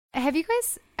Have you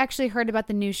guys actually heard about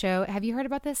the new show? Have you heard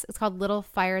about this? It's called Little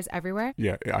Fires Everywhere.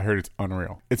 Yeah, I heard it's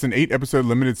unreal. It's an 8-episode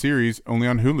limited series only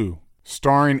on Hulu.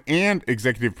 Starring and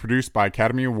executive produced by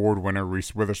Academy Award winner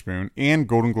Reese Witherspoon and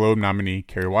Golden Globe nominee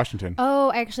Kerry Washington.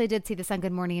 Oh, I actually did see this on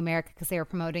Good Morning America because they were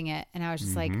promoting it. And I was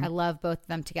just like, I love both of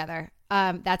them together.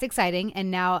 That's exciting.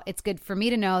 And now it's good for me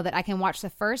to know that I can watch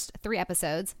the first 3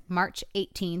 episodes March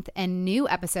 18th and new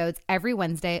episodes every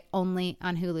Wednesday only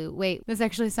on Hulu. Wait, this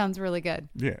actually sounds really good.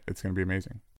 Yeah, it's going to be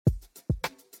amazing.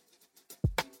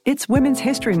 It's Women's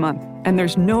History Month, and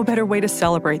there's no better way to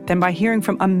celebrate than by hearing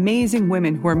from amazing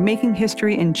women who are making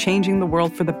history and changing the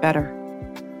world for the better.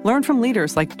 Learn from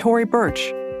leaders like Tory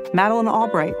Burch, Madeleine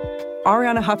Albright,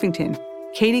 Ariana Huffington,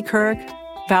 Katie Couric,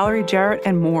 Valerie Jarrett,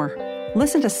 and more.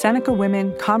 Listen to Seneca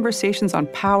Women, Conversations on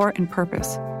Power and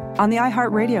Purpose on the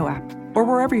iHeartRadio app or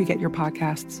wherever you get your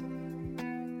podcasts.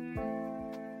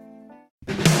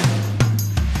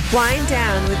 Wind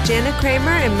Down with Jana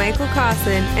Kramer and Michael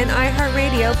Cossin, an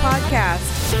iHeartRadio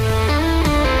podcast.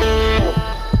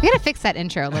 We gotta fix that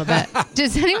intro a little bit.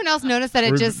 Does anyone else notice that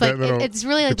it just like it's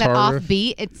really like that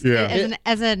offbeat? It's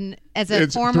as a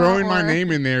former throwing my name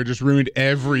in there just ruined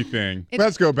everything.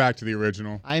 Let's go back to the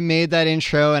original. I made that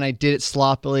intro and I did it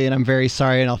sloppily, and I'm very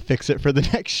sorry, and I'll fix it for the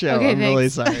next show. Okay, I'm really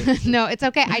sorry. No, it's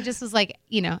okay. I just was like,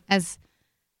 as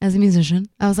a musician,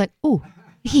 I was like, ooh,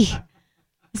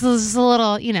 this is just a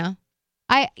little, you know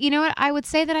what? I would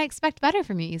say that I expect better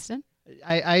from you, Easton.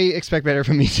 I expect better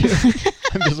from me too.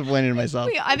 I'm disappointed in myself.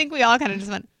 I think we all kind of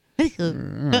just went.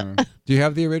 Do you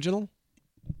have the original?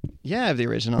 Yeah, I have the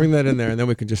original. Bring that in there, and then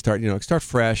we can just start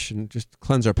fresh and just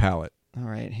cleanse our palate. All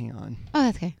right, hang on. Oh,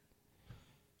 that's okay.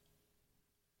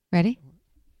 Ready?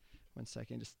 1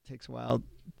 second. Just takes a while.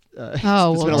 Jesus.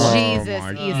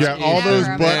 Yeah, all those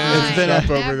buttons it's been up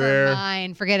over there. Never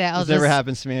mind. Forget it. This never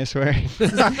happens to me, I swear.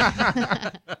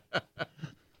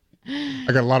 I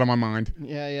got a lot on my mind.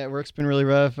 Yeah, work's been really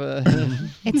rough.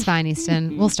 It's fine,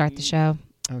 Easton. We'll start the show.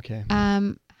 Okay.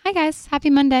 Hi, guys. Happy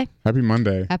Monday. Happy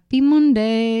Monday. Happy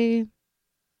Monday.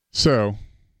 So.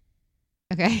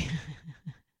 Okay.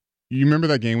 You remember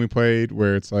that game we played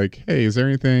where it's like, hey, is there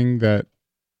anything that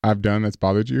I've done that's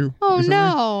bothered you? Oh,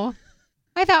 no.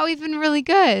 I thought we've been really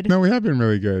good. No, we have been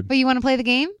really good. But you want to play the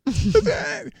game?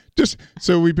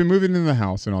 So we've been moving into the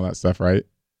house and all that stuff, right?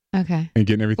 Okay. And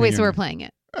getting everything Wait, so we're playing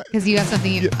it? Because you have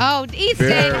something Oh,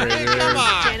 Easton! Come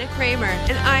on. Jana Kramer,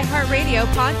 an iHeartRadio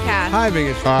podcast. Hi,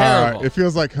 it's terrible. It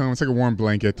feels like home. It's like a warm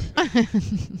blanket.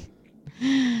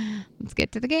 Let's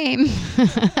get to the game.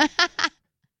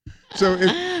 So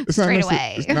it's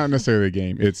not necessarily a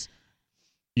game. It's,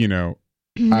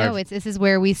 No, this is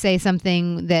where we say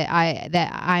something that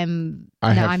I'm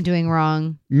doing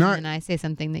wrong, and I say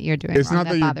something that you're doing wrong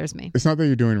that bothers me. It's not that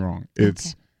you're doing wrong. It's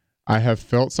okay. I have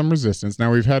felt some resistance.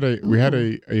 Now we had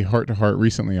a heart-to-heart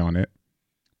recently on it,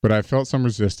 but I felt some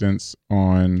resistance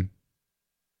on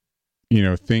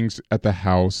things at the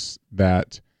house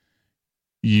that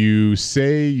you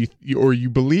say or you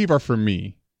believe are for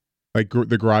me, like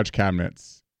the garage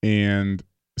cabinets and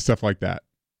stuff like that.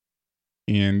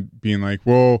 And being like,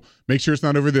 well, make sure it's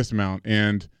not over this amount.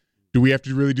 And do we have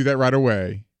to really do that right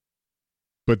away?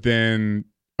 But then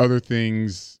other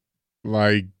things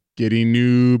like getting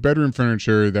new bedroom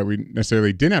furniture that we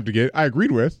necessarily didn't have to get, I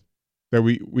agreed with that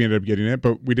we ended up getting it,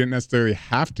 but we didn't necessarily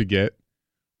have to get,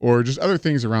 or just other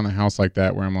things around the house like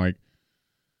that where I'm like,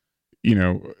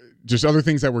 just other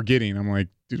things that we're getting. I'm like,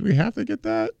 did we have to get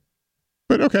that?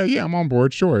 But okay, yeah, I'm on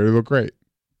board. Sure, it'll look great.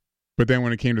 But then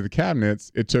when it came to the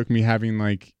cabinets, it took me having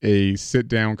like a sit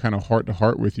down kind of heart to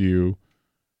heart with you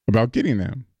about getting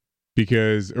them.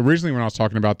 Because originally when I was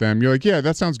talking about them, you're like, yeah,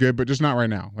 that sounds good, but just not right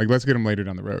now. Like, let's get them later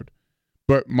down the road.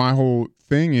 But my whole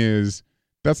thing is,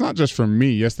 that's not just for me.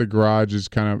 Yes, the garage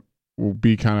will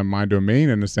be kind of my domain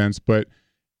in a sense, but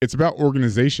it's about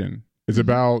organization. It's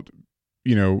about,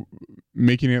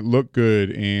 making it look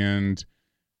good and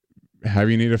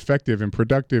having it effective and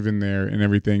productive in there and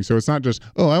everything. So it's not just,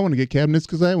 I want to get cabinets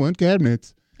because I want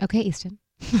cabinets. Okay, Easton.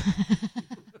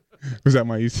 Was that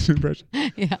my Easton impression?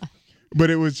 Yeah. But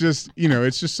it was just,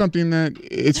 it's just something that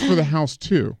it's for the house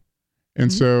too.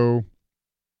 And so.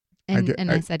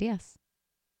 I said yes.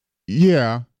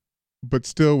 Yeah. But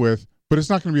still but it's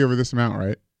not going to be over this amount,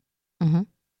 right? Mm-hmm.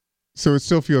 So it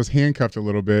still feels handcuffed a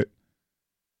little bit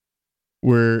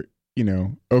where,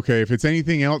 okay, if it's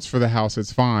anything else for the house,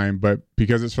 it's fine. But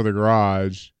because it's for the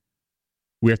garage,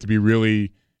 we have to be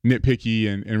really nitpicky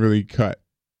and really cut.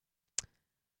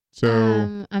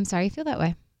 So. I'm sorry you feel that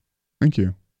way. Thank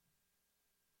you.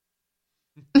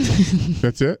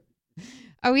 That's it?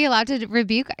 Are we allowed to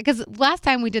rebuke? Because last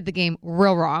time we did the game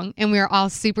real wrong and we were all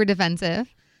super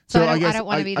defensive. So I don't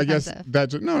want to be defensive. I guess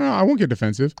that's no, I won't get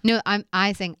defensive. No, I'm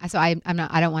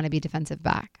not. I don't want to be defensive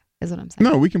back. Is what I'm saying.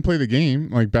 No, we can play the game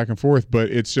like back and forth, but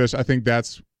it's just I think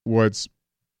that's what's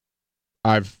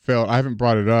I've felt. I haven't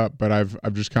brought it up, but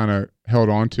I've just kind of held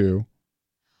on to.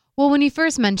 Well, when you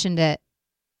first mentioned it,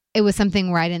 it was something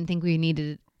where I didn't think we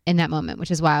needed it in that moment,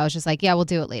 which is why I was just like, yeah, we'll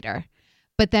do it later.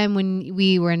 But then when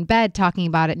we were in bed talking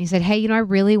about it, and you said, hey, I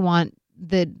really want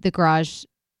the garage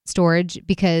storage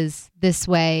because this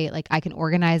way, like I can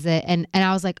organize it, and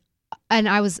I was like, and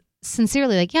I was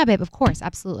sincerely like, yeah, babe, of course,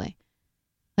 absolutely.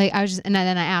 Like I was just, and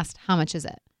then I asked, how much is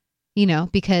it?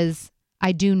 Because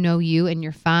I do know you and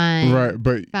your fine, right?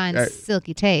 But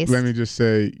silky taste. Let me just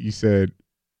say, you said,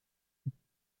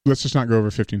 let's just not go over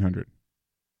 1,500.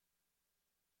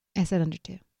 I said under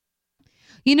 2.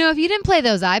 If you didn't play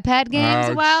those iPad games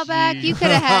a while back, you could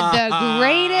have had the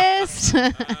greatest.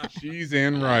 She's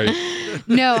in right.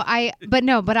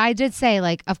 But I did say,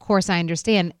 like, of course I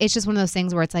understand. It's just one of those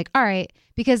things where it's like, all right,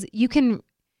 because it can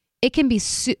be,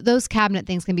 those cabinet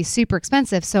things can be super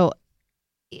expensive. So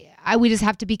we just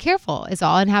have to be careful is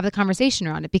all and have the conversation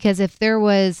around it. Because if there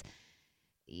was,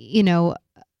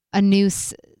 a new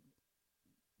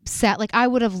set, like I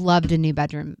would have loved a new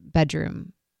bedroom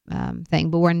thing,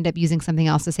 but we're ended up using something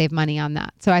else to save money on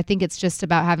that. So I think it's just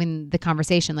about having the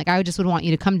conversation. Like I just would want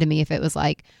you to come to me if it was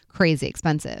like crazy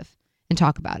expensive and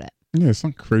talk about it. Yeah, it's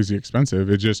not crazy expensive.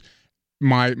 It just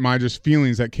my just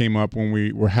feelings that came up when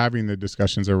we were having the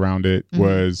discussions around it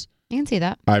was I can see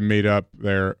that. I made up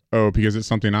there, because it's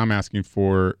something I'm asking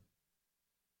for.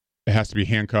 It has to be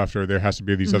handcuffed or there has to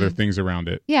be these other things around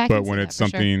it. Yeah, but when it's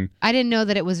something, I didn't know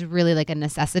that it was really like a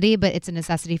necessity, but it's a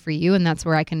necessity for you, and that's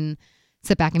where I can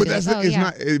sit back and be like, oh,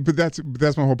 yeah. But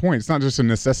that's my whole point. It's not just a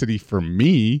necessity for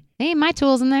me. Hey, my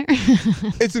tools in there.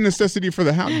 It's a necessity for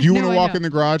the house. Do you want to walk in the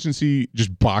garage and see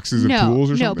just boxes of tools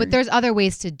or something? No, but there's other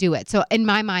ways to do it. So in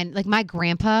my mind, like my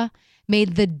grandpa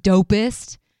made the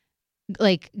dopest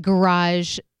like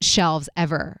garage shelves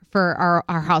ever for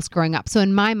our house growing up. So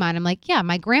in my mind, I'm like, yeah,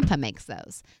 my grandpa makes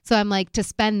those. So I'm like, to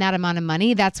spend that amount of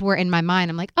money, that's where in my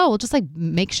mind, I'm like, oh, we'll just like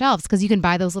make shelves because you can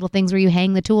buy those little things where you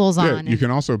hang the tools on. You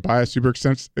can also buy a super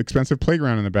expensive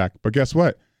playground in the back. But guess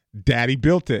what? Daddy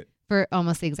built it. For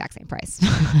almost the exact same price,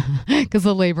 because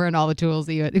the labor and all the tools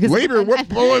that you had.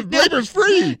 Labor's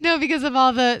free. No, because of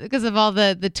all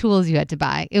the tools you had to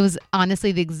buy. It was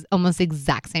honestly almost the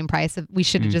exact same price. We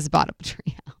should have just bought a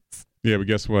tree house. Yeah, but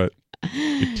guess what?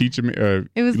 You teach him.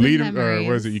 It was lead him.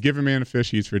 What is it? You give a man a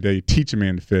fish, he eats for a day. You teach a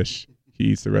man to fish, he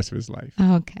eats the rest of his life.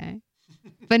 Okay.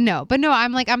 But no,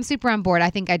 I'm super on board. I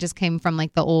think I just came from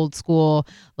like the old school,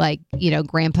 like,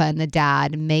 grandpa and the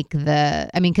dad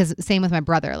because same with my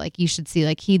brother, like you should see,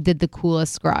 like he did the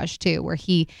coolest garage too, where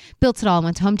he built it all and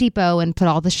went to Home Depot and put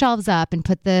all the shelves up and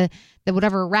put the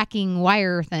whatever racking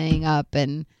wire thing up,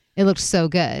 and it looked so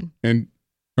good. And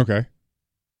okay,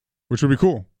 which would be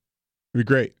cool. It'd be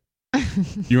great.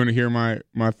 You want to hear my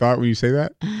thought when you say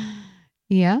that?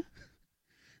 Yeah.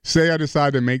 Say I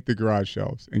decide to make the garage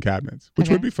shelves and cabinets, which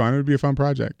would be fun. It would be a fun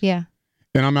project. Yeah.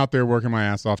 And I'm out there working my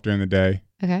ass off during the day.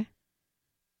 Okay.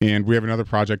 And we have another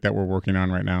project that we're working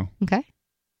on right now. Okay.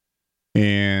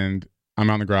 And I'm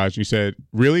out in the garage. And you said,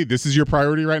 really? This is your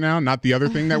priority right now? Not the other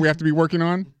thing that we have to be working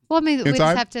on? Well, I mean, we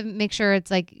just have to make sure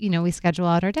it's like, we schedule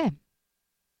out our day.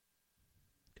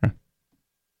 Okay.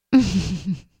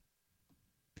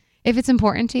 If it's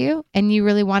important to you and you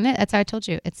really want it, that's how I told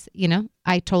you. It's,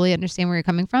 I totally understand where you're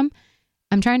coming from.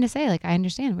 I'm trying to say, like, I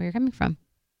understand where you're coming from.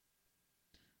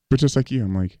 But just like you,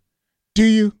 I'm like, do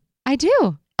you? I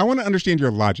do. I want to understand your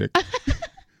logic.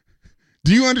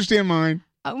 Do you understand mine?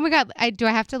 Oh my God. Do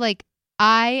I have to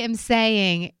I am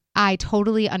saying I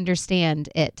totally understand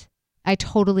it. I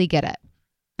totally get it.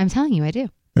 I'm telling you, I do.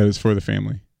 That is for the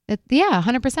family.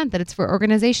 100% that it's for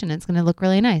organization. It's going to look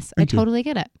really nice. I totally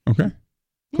get it. Okay.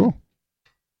 Cool.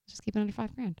 Just keep it under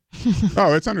 $5,000.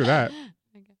 Oh, it's under that.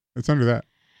 Okay. It's under that.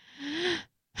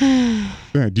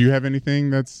 Yeah. Do you have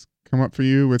anything that's come up for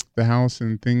you with the house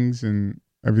and things and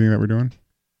everything that we're doing?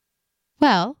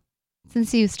 Well,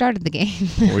 since you started the game.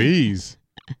 Please.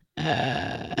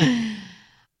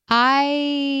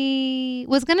 I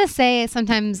was going to say the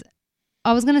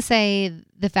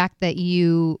fact that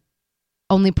you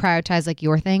only prioritize like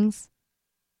your things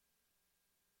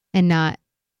and not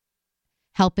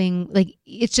helping, like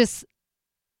it's just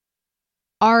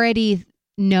already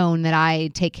known that I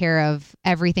take care of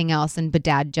everything else, but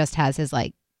Dad just has his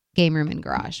like game room and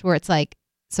garage where it's like,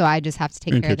 so I just have to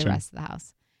take care of the rest of the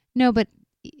house. No, but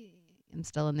I'm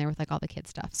still in there with like all the kid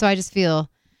stuff. So I just feel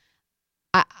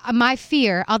my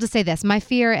fear, I'll just say this, my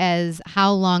fear is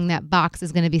how long that box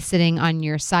is going to be sitting on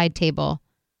your side table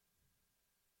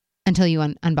until you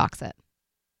unbox it.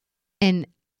 And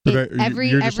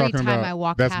every time I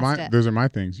walk past it. Those are my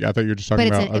things. Yeah, I thought you were just talking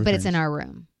about other things. But it's in our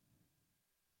room.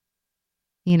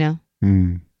 You know?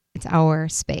 It's our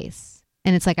space.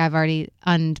 And it's like I've already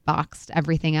unboxed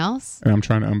everything else. And I'm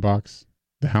trying to unbox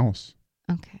the house.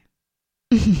 Okay.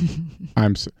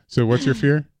 So what's your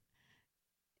fear?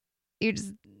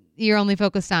 You're only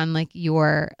focused on like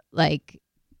your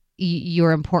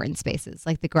important spaces,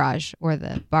 like the garage or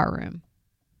the bar room.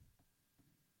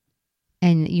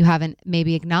 And you haven't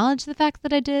maybe acknowledged the fact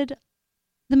that I did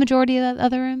the majority of the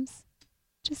other rooms.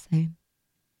 Just saying.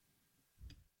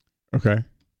 Okay.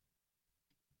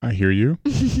 I hear you.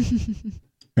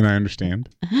 And I understand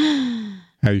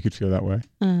how you could feel that way.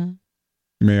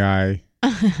 May I?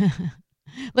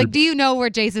 Do you know where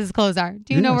Jace's clothes are?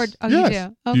 Do you know where? Oh, yes.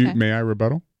 You do? Okay. May I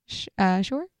rebuttal?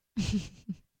 Sure.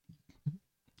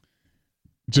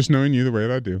 Just knowing you the way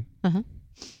that I do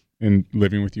and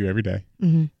living with you every day.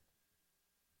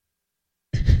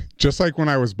 Just like when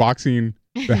I was boxing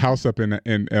the house up in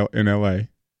LA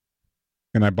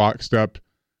and I boxed up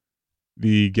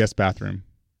the guest bathroom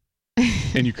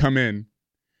and you come in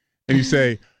and you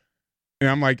say, and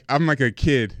I'm like a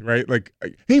kid, right? Like,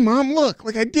 hey mom, look,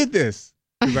 like I did this.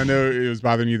 Because I know it was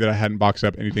bothering you that I hadn't boxed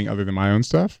up anything other than my own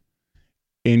stuff.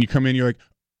 And you come in, you're like,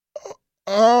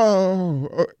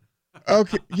 oh,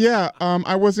 okay. Yeah.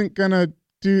 I wasn't going to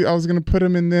I was going to put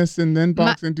them in this and then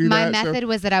box and do that. My method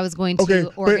was that I was going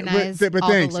to organize all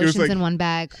the lotions in one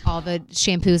bag, all the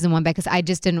shampoos in one bag, because I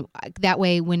just didn't, that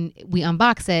way when we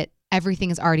unbox it, everything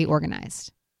is already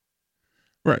organized.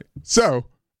 Right. So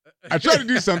I try to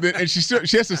do something and she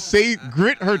has to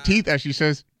grit her teeth as she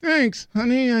says, thanks,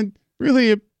 honey. I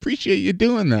really appreciate you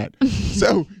doing that.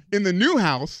 So in the new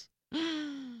house,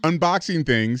 unboxing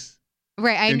things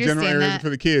right, I in understand general areas that. For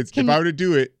the kids, if I were to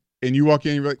do it and you walk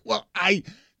in, you're like, well, I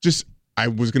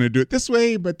was going to do it this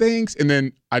way, but thanks. And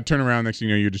then I'd turn around, next thing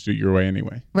you know, you just do it your way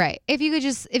anyway. Right. If you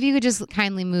could just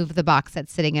kindly move the box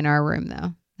that's sitting in our room,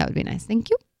 though, that would be nice.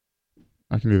 Thank you.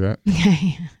 I can do that.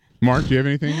 Okay. Mark, do you have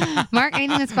anything? Mark,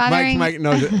 anything that's bothering? Mike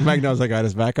knows I got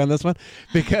his back on this one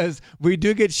because we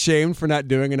do get shamed for not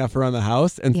doing enough around the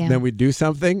house, and then we do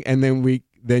something, and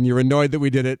then you're annoyed that we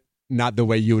did it not the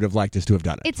way you would have liked us to have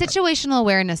done it. It's situational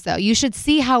awareness, though. You should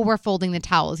see how we're folding the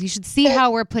towels. You should see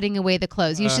how we're putting away the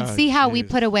clothes. You should see how we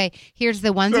put away. Here's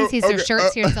the onesies. Here's the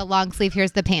shirts. Here's the long sleeve.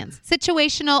 Here's the pants.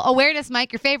 Situational awareness,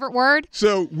 Mike. Your favorite word.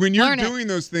 So when you're doing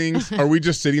those things, are we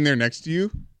just sitting there next to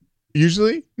you?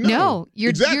 Usually? No. You're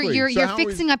exactly. You're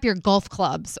fixing up your golf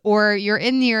clubs or you're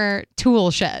in your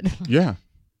tool shed. Yeah.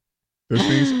 Those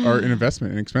things are an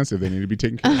investment and expensive. They need to be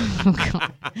taken care of. Oh,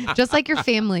 God. Just like your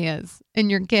family is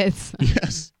and your kids.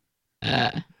 Yes.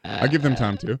 I give them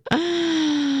time too. No,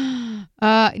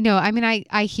 I mean,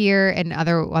 I hear, and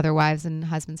other wives and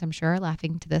husbands, I'm sure, are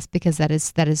laughing to this because that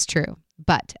is true.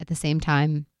 But at the same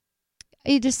time,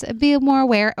 you just be more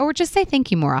aware, or just say thank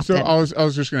you more often. So I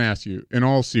was just going to ask you, in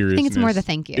all seriousness, I think it's more the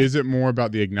thank you. Is it more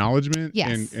about the acknowledgement?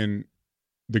 Yes. And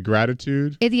the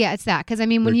gratitude? It's that. Because I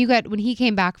mean, when he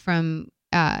came back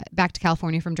back to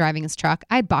California from driving his truck,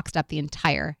 I boxed up the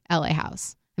entire LA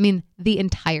house. I mean, the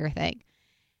entire thing.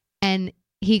 And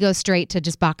he goes straight to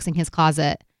just boxing his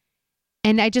closet.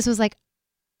 And I just was like,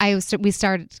 we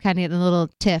started kind of getting a little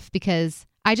tiff because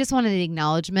I just wanted the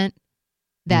acknowledgement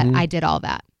that I did all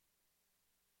that.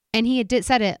 And he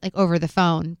said it like over the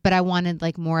phone, but I wanted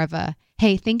like more of a,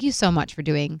 hey, thank you so much for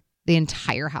doing the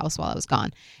entire house while I was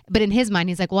gone. But in his mind,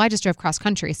 he's like, well, I just drove cross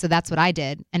country. So that's what I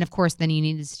did. And of course, then you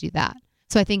needed to do that.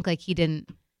 So I think like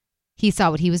he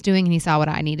saw what he was doing and he saw what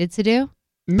I needed to do.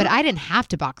 No. But I didn't have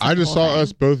to box. I just saw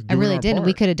us both doing I really our didn't. part.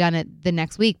 We could have done it the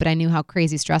next week, but I knew how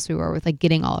crazy stressed we were with like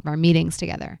getting all of our meetings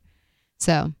together.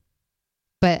 So,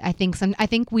 but I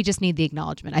think we just need the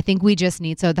acknowledgement. I think we just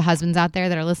need, so the husbands out there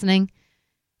that are listening,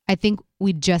 I think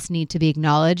we just need to be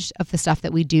acknowledged of the stuff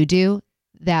that we do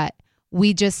that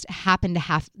we just happen to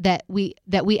have, that we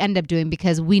end up doing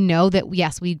because we know that,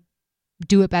 yes, we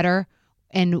do it better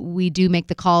and we do make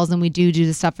the calls and we do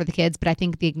the stuff for the kids. But I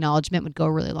think the acknowledgement would go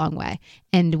a really long way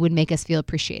and would make us feel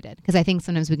appreciated, because I think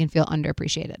sometimes we can feel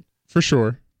underappreciated. For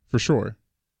sure.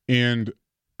 And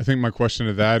I think my question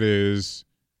to that is,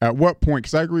 at what point,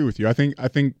 because I agree with you, I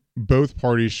think both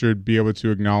parties should be able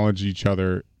to acknowledge each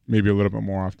other maybe a little bit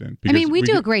more often. I mean, we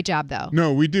do a great job, though.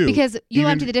 No, we do. Because you'll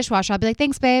empty the dishwasher. I'll be like,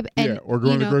 thanks, babe. And, or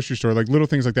going to the grocery store, like little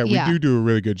things like that. Yeah. We do a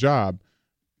really good job.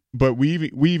 But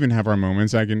we even have our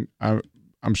moments. I'm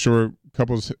sure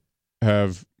couples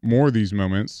have more of these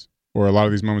moments, or a lot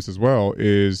of these moments as well,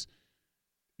 is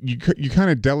you kind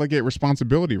of delegate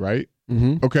responsibility, right?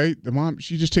 Mm-hmm. Okay, the mom,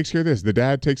 she just takes care of this. The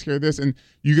dad takes care of this, and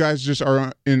you guys just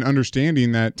are in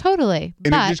understanding that. Totally,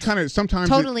 and but it just kind of sometimes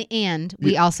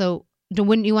we also.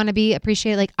 Wouldn't you want to be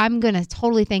appreciated? Like, I'm going to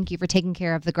totally thank you for taking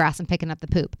care of the grass and picking up the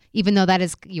poop, even though that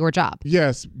is your job.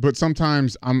 Yes, but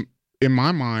sometimes in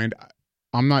my mind,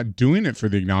 I'm not doing it for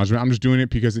the acknowledgement. I'm just doing it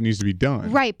because it needs to be done.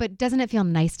 Right, but doesn't it feel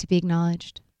nice to be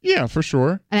acknowledged? Yeah, for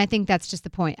sure. And I think that's just the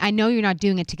point. I know you're not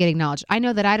doing it to get acknowledged. I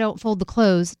know that I don't fold the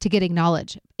clothes to get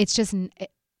acknowledged. It's just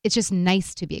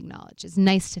nice to be acknowledged. It's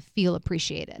nice to feel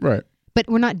appreciated. Right. But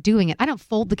we're not doing it. I don't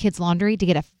fold the kids' laundry to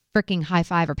get a freaking high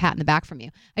five or pat in the back from you.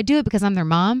 I do it because I'm their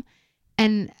mom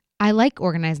and I like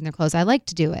organizing their clothes. I like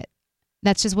to do it.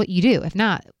 That's just what you do. If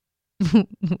not,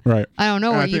 right. I don't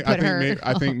know where you put her.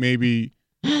 I think maybe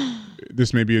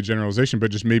this may be a generalization,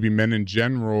 but just maybe men in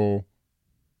general,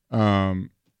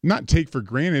 not take for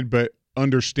granted, but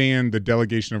understand the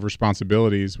delegation of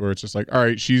responsibilities where it's just like, all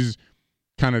right, she's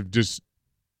kind of just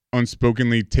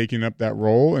unspokenly taking up that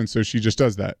role. And so she just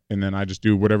does that. And then I just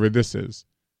do whatever this is.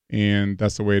 And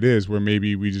that's the way it is, where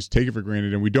maybe we just take it for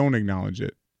granted and we don't acknowledge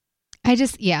it.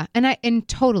 And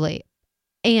totally.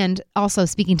 And also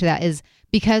speaking to that is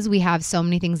because we have so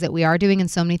many things that we are doing and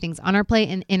so many things on our plate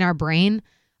and in our brain,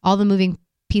 all the moving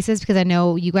pieces, because I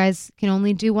know you guys can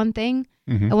only do one thing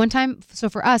at one time. So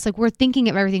for us, like, we're thinking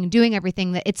of everything, doing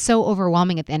everything, that it's so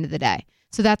overwhelming at the end of the day.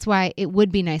 So that's why it would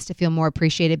be nice to feel more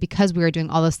appreciated, because we are doing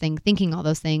all those things, thinking all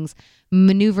those things,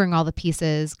 maneuvering all the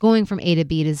pieces, going from A to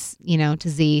B to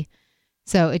Z.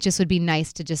 So it just would be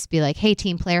nice to just be like, hey,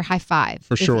 team player, high five.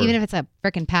 For sure. Even if it's a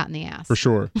freaking pat in the ass. For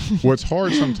sure. What's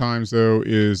hard sometimes, though,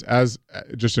 is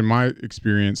just in my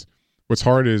experience, what's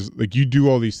hard is, like, you do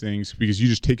all these things because you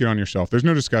just take it on yourself. There's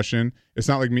no discussion. It's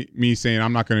not like me saying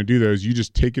I'm not going to do those. You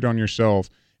just take it on yourself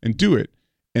and do it.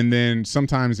 And then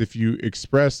sometimes if you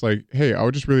express like, hey, I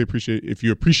would just really appreciate if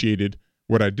you appreciated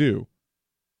what I do.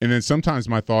 And then sometimes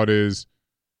my thought is,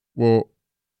 well,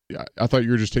 I thought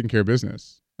you were just taking care of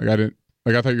business. Like,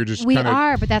 I thought you were just We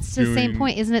are, but that's the same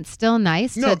point. Isn't it still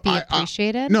nice to be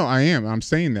appreciated? No, I am. I'm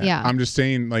saying that. Yeah. I'm just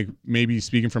saying, like, maybe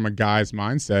speaking from a guy's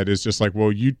mindset is just like,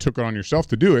 well, you took it on yourself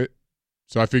to do it.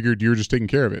 So I figured you were just taking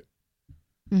care of it.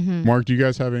 Mm-hmm. Mark, do you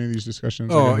guys have any of these discussions?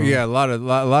 Oh yeah, a lot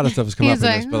of stuff has come up in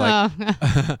this. But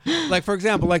oh. like for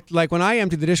example, like when I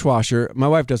empty the dishwasher, my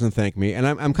wife doesn't thank me, and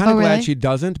I'm kind of glad really? she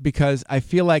doesn't, because I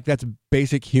feel like that's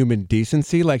basic human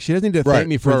decency. Like, she doesn't need to thank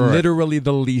me for literally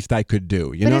the least I could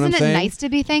do. You know what I'm saying? Isn't it nice to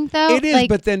be thanked though? It is,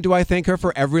 but then do I thank her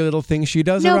for every little thing she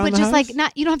does around the house? No, but just like,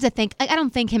 not, you don't have to thank. Like, I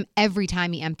don't thank him every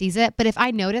time he empties it, but if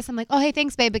I notice, I'm like, oh, hey,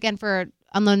 thanks, babe, again for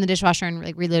unloading the dishwasher and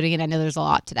like reloading it. I know there's a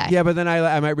lot today. Yeah, but then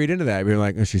I might read into that. I'd be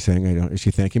like, is she saying is she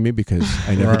thanking me because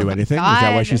I never do anything? God. Is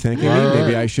that why she's thanking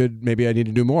me? Maybe I need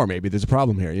to do more. Maybe there's a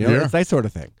problem here. You know, it's that sort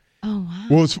of thing. Oh, wow.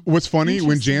 Well, what's funny,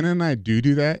 when Jana and I do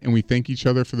that and we thank each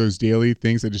other for those daily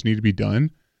things that just need to be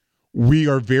done, we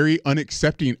are very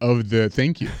unaccepting of the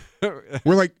thank you.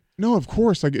 We're like, no, of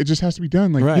course. Like, it just has to be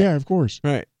done. Like, yeah, of course.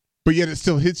 Right. But yet it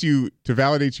still hits you to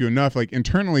validate you enough, like,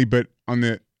 internally, but on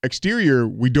the exterior,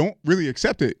 we don't really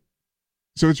accept it.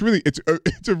 So it's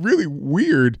a really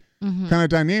weird kind of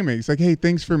dynamic. It's like, hey,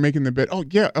 thanks for making the bed. Oh,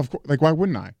 yeah, of course. Like, why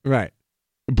wouldn't I? Right.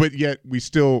 But yet we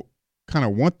still kind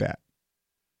of want that.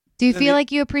 Do you feel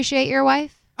like you appreciate your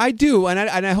wife? I do, and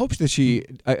I hope that she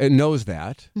knows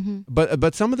that. Mm-hmm.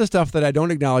 But some of the stuff that I don't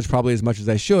acknowledge probably as much as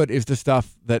I should is the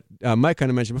stuff that Mike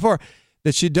kind of mentioned before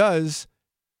that she does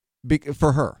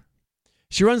for her.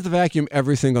 She runs the vacuum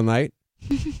every single night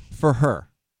for her.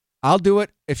 I'll do it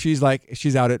if she's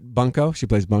out at Bunko. She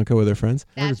plays Bunko with her friends.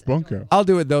 What is Bunko? I'll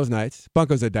do it those nights.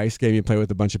 Bunko's a dice game you play with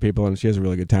a bunch of people, and she has a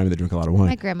really good time, and they drink a lot of wine.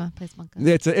 My grandma plays Bunko.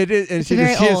 It is, and she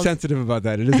is sensitive about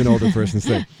that. It is an older person's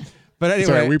thing. But anyway,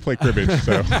 sorry, we play cribbage.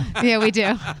 So yeah, we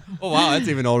do. Oh wow, that's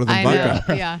even older than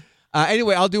Bunko. Yeah.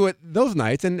 Anyway, I'll do it those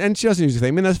nights, and she doesn't usually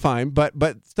think. I mean, that's fine. But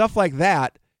stuff like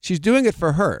that, she's doing it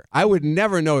for her. I would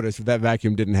never notice if that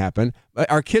vacuum didn't happen.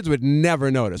 Our kids would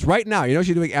never notice. Right now, you know what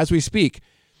she's doing as we speak?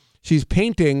 She's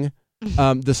painting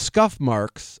the scuff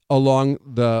marks along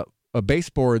the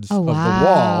baseboards of the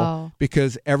wall,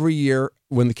 because every year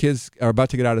when the kids are about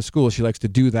to get out of school, she likes to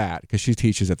do that because she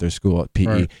teaches at their school at PE.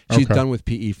 Right. She's done with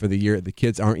PE for the year. The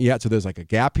kids aren't yet, so there's like a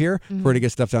gap here for her to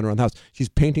get stuff done around the house. She's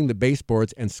painting the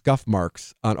baseboards and scuff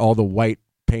marks on all the white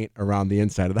paint around the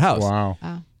inside of the house. Wow.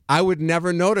 I would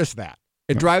never notice that.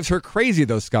 It drives her crazy,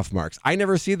 those scuff marks. I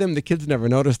never see them. The kids never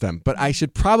notice them. But I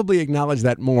should probably acknowledge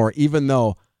that more, even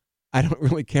though I don't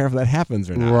really care if that happens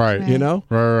or not. Right. You know?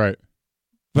 Right.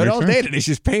 But all day today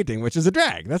she's painting, which is a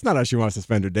drag. That's not how she wants to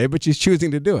spend her day, but she's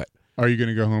choosing to do it. Are you going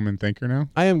to go home and thank her now?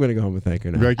 I am going to go home and thank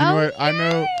her now. Be like, you know what? I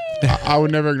know I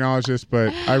would never acknowledge this,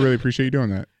 but I really appreciate you doing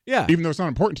that. Yeah. Even though it's not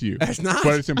important to you. It's not.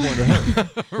 But it's important to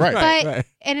her. Right. But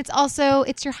and it's also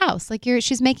it's your house. Like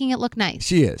she's making it look nice.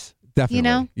 She is. Definitely. You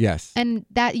know? Yes. And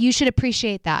that you should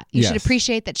appreciate that. You should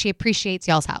appreciate that she appreciates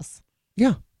y'all's house.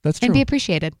 Yeah, that's true. And be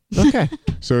appreciated. Okay.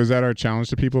 So is that our challenge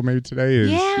to people maybe today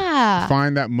is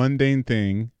find that mundane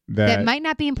thing that might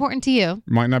not be important to you.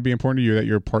 Might not be important to you that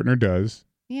your partner does.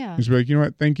 Yeah. Just be like, you know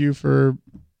what? Thank you for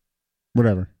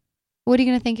whatever. What are you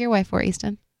going to thank your wife for,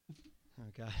 Easton? Oh,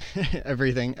 God.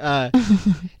 Everything.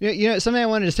 You know, something I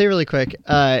wanted to say really quick.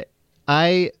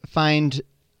 I find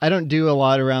I don't do a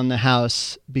lot around the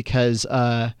house because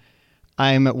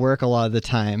I'm at work a lot of the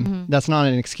time. Mm-hmm. That's not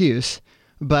an excuse.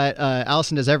 But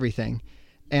Allison does everything.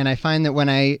 And I find that when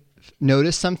I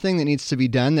notice something that needs to be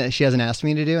done that she hasn't asked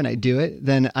me to do and I do it,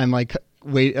 then I'm like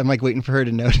waiting for her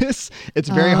to notice. It's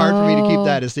very hard for me to keep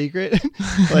that a secret.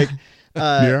 Like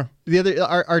the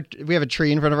other we have a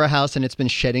tree in front of our house and it's been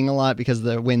shedding a lot because of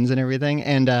the winds and everything.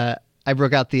 And I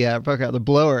broke out the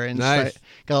blower and got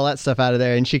all that stuff out of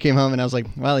there. And she came home and I was like,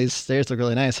 wow, these stairs look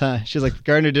really nice, huh? She's like,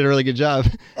 Gardner did a really good job.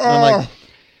 And I'm like,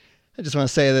 I just want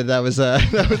to say that was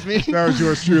me. That was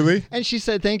yours truly. And she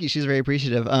said thank you. She's very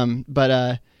appreciative.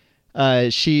 But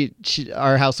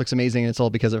our house looks amazing, and it's all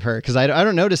because of her. Because I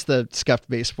don't notice the scuffed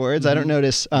baseboards. I don't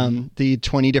notice the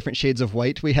 20 different shades of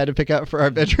white we had to pick out for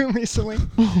our bedroom recently.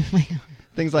 Oh my God.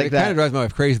 Things like it that. kind of drives my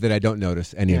wife crazy that I don't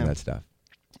notice any of that stuff.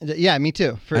 Yeah, me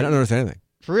too. I don't notice anything.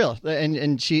 For real.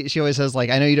 And she always says, like,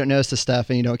 I know you don't notice the stuff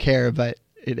and you don't care, but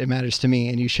it matters to me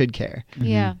and you should care.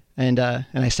 Yeah. And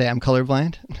I say I'm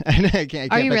colorblind. I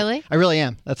can't Are you really? I really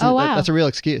am. That's that's a real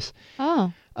excuse.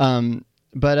 Oh.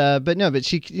 But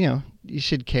she, you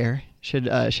should care. Should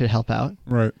help out.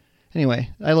 Right. Anyway,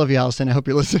 I love you, Allison. I hope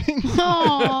you're listening.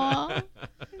 Aww.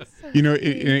 So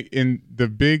in the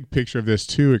big picture of this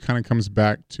too, it kind of comes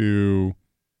back to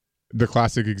the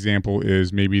classic example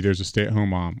is maybe there's a stay-at-home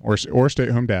mom or a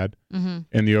stay-at-home dad, mm-hmm.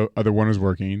 and the other one is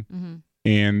working, mm-hmm.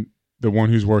 and the one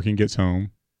who's working gets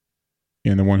home,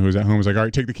 and the one who's at home is like, all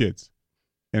right, take the kids,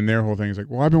 and their whole thing is like,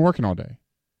 well, I've been working all day,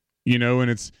 and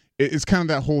it's kind of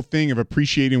that whole thing of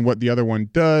appreciating what the other one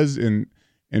does and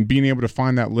being able to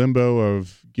find that limbo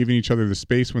of giving each other the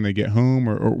space when they get home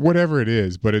or whatever it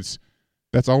is, but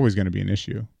that's always going to be an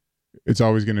issue. It's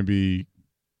always going to be,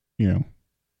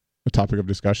 a topic of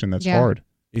discussion that's hard.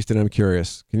 Easton, I'm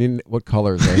curious. What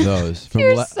colors are those?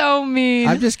 You're so mean.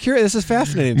 I'm just curious. This is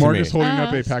fascinating to me. Mark is holding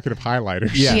up a packet of highlighters.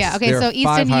 Yes, yeah. Okay. So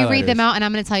Easton, you read them out, and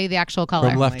I'm going to tell you the actual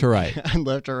color. From left to right.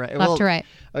 Left to right. Left to right.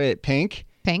 Okay.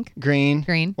 Pink, green,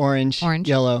 orange,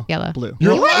 yellow, blue.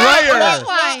 You're a liar.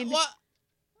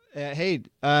 Hey,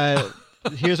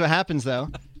 here's what happens though.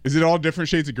 Is it all different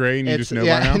shades of gray and you just know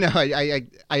by now? No,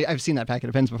 I've seen that packet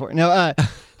of pens before. No,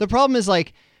 the problem is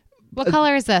like. What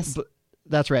color is this?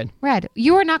 That's red. Red.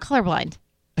 You are not colorblind.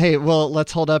 Hey, well,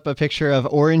 let's hold up a picture of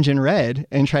orange and red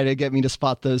and try to get me to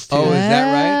spot those two. Oh, is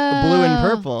that right? Blue and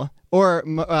purple. Or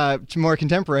more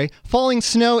contemporary, falling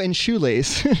snow and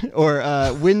shoelace. Or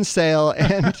wind sail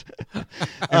and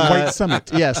White Summit.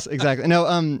 Yes, exactly.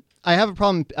 No, I have a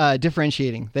problem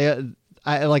differentiating.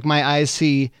 My eyes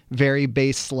see very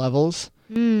base levels.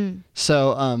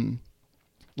 So,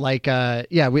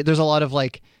 there's a lot of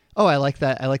like, oh, I like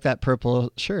that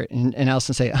purple shirt, and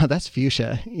Allison say, oh, that's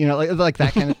fuchsia, like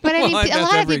that kind of. But I mean, a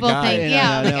lot of people guy.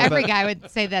 think, every guy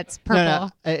would say that's purple. No,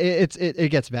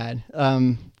 it gets bad.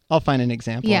 I'll find an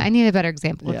example. Yeah, I need a better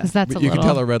example because that's but you can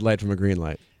tell a red light from a green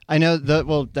light. I know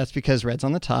that's because red's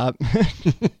on the top,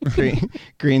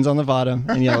 green's on the bottom,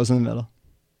 and yellow's in the middle.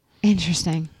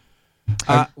 Interesting.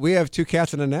 We have 2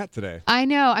 cats and a gnat today. I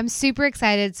know. I'm super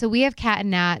excited. So we have Cat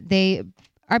and Nat. They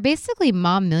are basically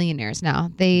mom millionaires now.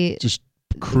 They just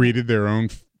created their own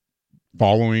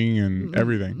following and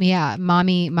everything. Yeah,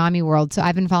 mommy world. So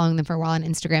I've been following them for a while on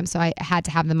Instagram, so I had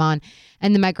to have them on.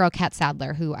 And then my girl Catt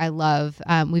Sadler, who I love.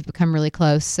 We've become really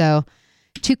close. So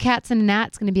 2 cats and a gnat.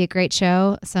 It's going to be a great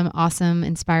show. Some awesome,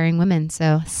 inspiring women.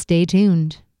 So stay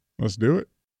tuned. Let's do it.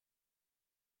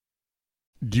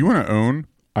 Do you want to own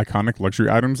iconic luxury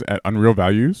items at unreal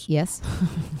values? Yes.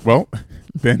 Well,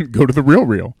 then go to The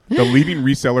RealReal, the leading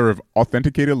reseller of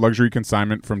authenticated luxury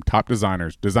consignment from top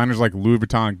designers. Designers like Louis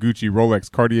Vuitton, Gucci, Rolex,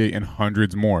 Cartier, and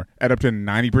hundreds more at up to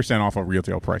 90% off of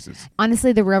retail prices.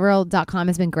 Honestly, therealreal.com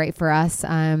has been great for us.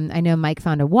 I know Mike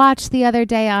found a watch the other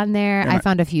day on there. I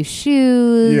found a few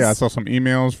shoes. Yeah, I saw some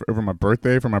emails over my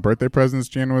birthday for my birthday presents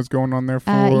Jan was going on there for.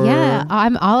 Yeah,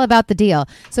 I'm all about the deal.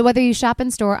 So whether you shop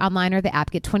in store, online, or the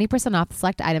app, get 20% off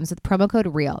select items with promo code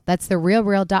REAL. That's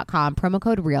therealreal.com, promo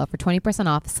code REAL for 20%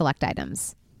 off select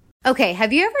items. Okay,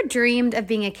 have you ever dreamed of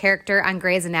being a character on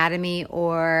Grey's Anatomy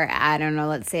or, I don't know,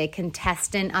 let's say a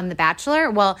contestant on The Bachelor?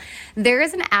 Well, there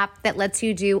is an app that lets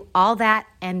you do all that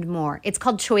and more. It's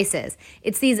called Choices.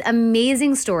 It's these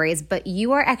amazing stories, but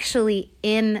you are actually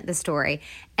in the story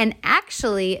and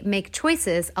actually make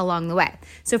choices along the way.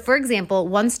 So for example,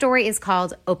 one story is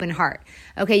called Open Heart.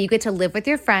 Okay, you get to live with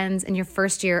your friends in your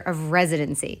first year of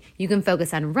residency. You can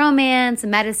focus on romance,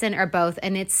 medicine, or both,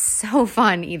 and it's so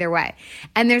fun either way.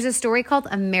 And there's a story called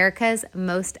America's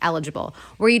Most Eligible,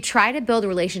 where you try to build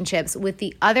relationships with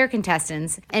the other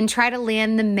contestants and try to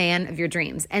land the man of your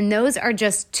dreams. And those are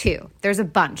just two. There's a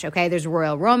bunch, okay? There's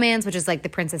Royal Romance, which is like the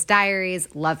Princess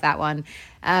Diaries. Love that one.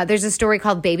 There's a story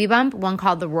called Baby Bump, one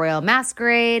called The Royal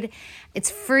Masquerade.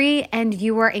 It's free and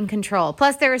you are in control.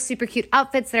 Plus, there are super cute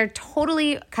outfits that are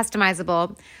totally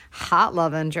customizable. Hot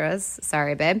love interests.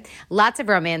 Sorry, babe. Lots of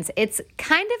romance. It's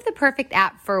kind of the perfect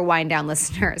app for wind down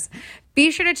listeners.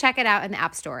 Be sure to check it out in the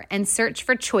App Store and search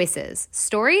for Choices.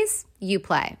 Stories you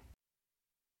play.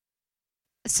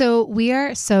 So we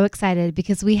are so excited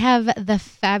because we have the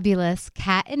fabulous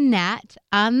Catt and Nat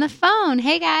on the phone.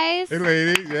 Hey, guys. Hey,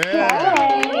 ladies. Yeah.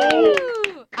 Hey.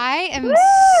 I am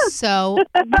so You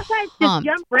guys just pumped.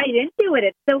 jump right into it.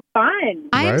 It's so fun.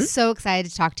 I am Right? so excited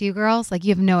to talk to you girls. Like,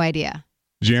 you have no idea.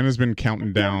 Gianna's been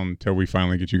counting down till we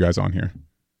finally get you guys on here.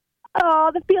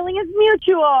 Oh, the feeling is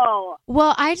mutual.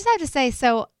 Well, I just have to say,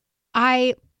 so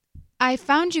I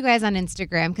found you guys on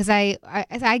Instagram because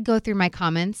I go through my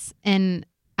comments and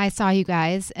I saw you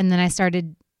guys, and then I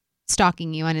started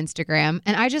stalking you on Instagram,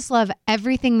 and I just love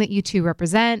everything that you two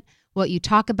represent, what you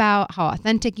talk about, how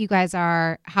authentic you guys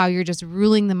are, how you're just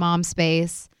ruling the mom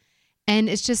space, and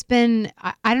it's just been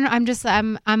I don't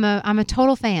know, I'm a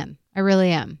total fan. I really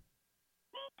am.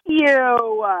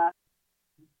 You.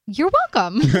 You're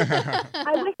welcome.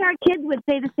 I wish our kids would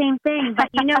say the same thing, but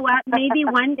you know what? Maybe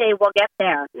one day we'll get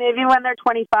there. Maybe when they're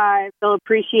 25, they'll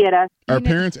appreciate us. Are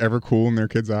parents ever cool in their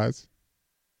kids' eyes?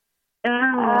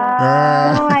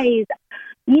 Guys,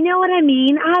 you know what I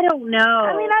mean? I don't know.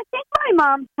 I mean, I think my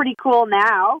mom's pretty cool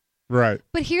now. Right.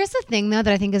 But here's the thing, though,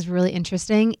 that I think is really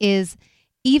interesting is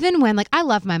even when, like, I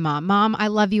love my mom. Mom, I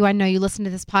love you. I know you listen to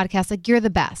this podcast. Like, you're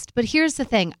the best. But here's the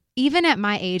thing. Even at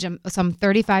my age, I'm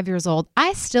 35 years old,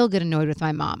 I still get annoyed with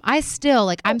my mom. I still,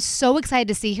 like, I'm so excited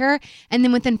to see her. And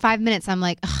then within 5 minutes, I'm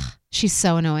like, ugh, she's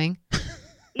so annoying.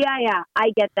 Yeah,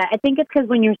 I get that. I think it's because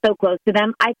when you're so close to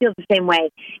them, I feel the same way.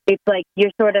 It's like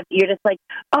you're just like,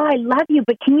 oh, I love you,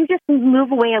 but can you just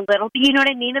move away a little bit? You know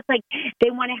what I mean? It's like they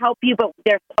want to help you, but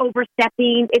they're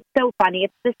overstepping. It's so funny.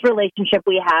 It's this relationship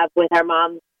we have with our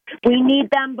moms. We need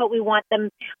them, but we want them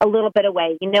a little bit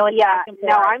away. You know? Yeah,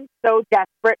 no, I'm so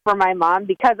desperate for my mom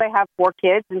because I have 4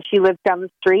 kids and she lives down the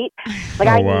street. Like,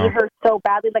 I need her so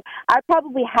badly. Like, I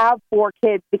probably have 4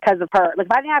 kids because of her. Like,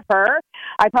 if I didn't have her,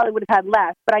 I probably would have had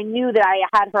less, but I knew that I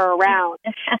had her around.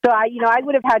 So I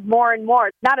would have had more and more.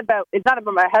 It's not about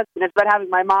my husband. It's about having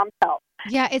my mom's help.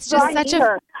 Yeah, it's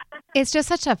just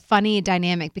such a funny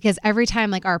dynamic because every time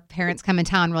like our parents come in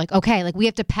town, we're like, okay, like we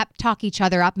have to pep talk each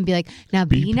other up and be like, now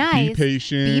be nice,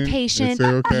 be patient, be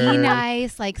okay.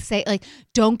 nice, like say like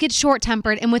don't get short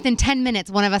tempered. And within 10 minutes,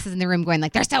 one of us is in the room going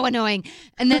like, they're so annoying.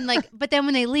 And then like, but then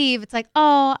when they leave, it's like,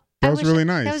 oh, that was really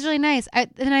nice. That was really nice.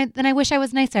 Then I wish I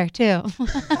was nicer too.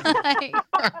 Like,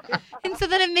 and so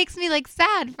then it makes me like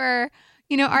sad for,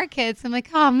 you know, our kids. I'm like,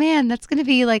 oh man, that's going to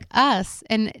be like us.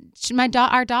 And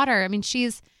our daughter, I mean, she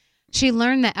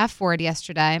learned the F word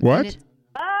yesterday. What?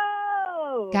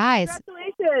 Oh, guys.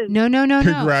 Congratulations. No.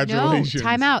 Congratulations. No,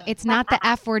 time out. It's not the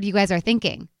F word you guys are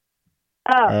thinking.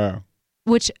 Oh.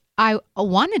 Which I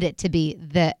wanted it to be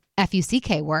the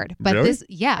F-U-C-K word. But really?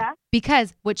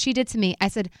 Because what she did to me, I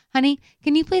said, honey,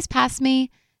 can you please pass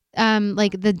me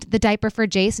like the diaper for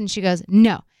Jace? And she goes,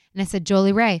 no. And I said,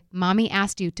 Jolie Ray, mommy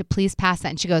asked you to please pass that.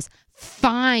 And she goes,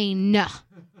 fine.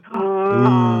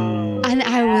 Oh. And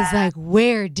I was like,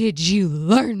 where did you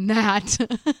learn that?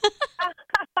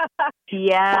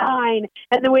 Yeah. Fine.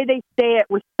 And the way they say it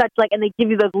was such like, and they give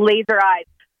you those laser eyes.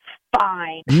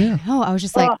 Fine. Yeah. No, I was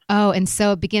just like, oh, and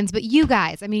so it begins. But you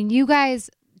guys, I mean, you guys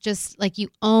just like you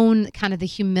own kind of the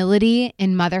humility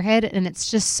in motherhood, and it's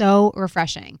just so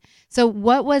refreshing. So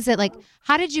what was it like?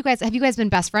 How did you guys, have you guys been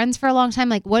best friends for a long time?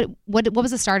 Like what was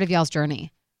the start of y'all's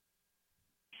journey?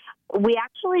 We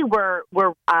actually were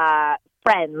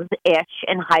friends-ish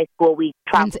in high school. We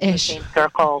traveled in the same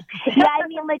circle. Yeah, I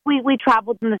mean, like we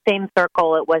traveled in the same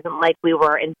circle. It wasn't like we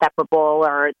were inseparable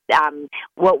or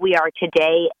what we are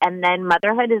today. And then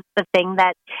motherhood is the thing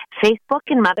that Facebook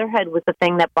and motherhood was the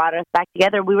thing that brought us back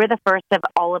together. We were the first of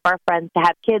all of our friends to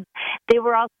have kids. They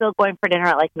were all still going for dinner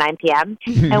at like 9 p.m.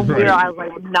 And I was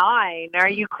like, 9? Are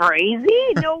you crazy?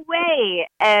 No way.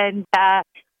 And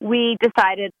we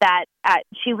decided that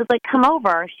she was like, come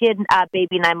over. She had a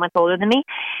baby 9 months older than me.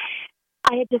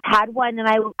 I had just had one, and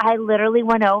I literally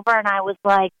went over, and I was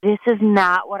like, this is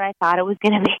not what I thought it was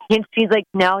going to be. And she's like,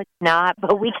 no, it's not,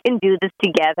 but we can do this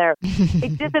together.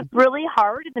 It's really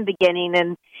hard in the beginning,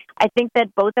 and I think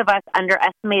that both of us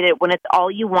underestimated when it's all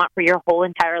you want for your whole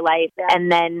entire life,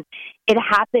 and then it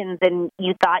happens, and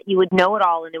you thought you would know it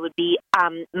all, and it would be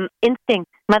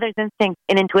instinct, mother's instinct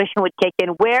and intuition would kick in.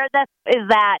 Where is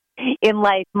that in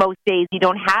life? Most days you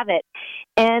don't have it.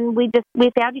 And we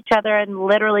found each other and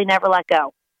literally never let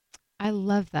go. I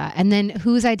love that. And then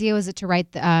whose idea was it to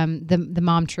write the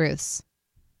Mom Truths?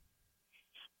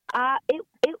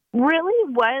 It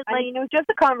really was. I mean, it was just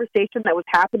a conversation that was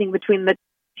happening between the.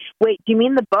 Wait, do you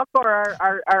mean the book or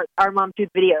our Mom Truth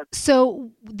videos?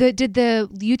 So did the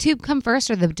YouTube come first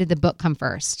or did the book come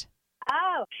first?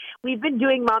 Oh, we've been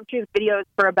doing Mom Truth videos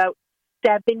for about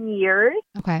 7 years.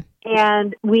 Okay.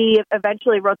 And we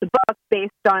eventually wrote the book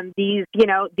based on these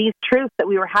truths that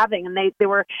we were having. And they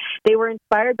were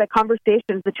inspired by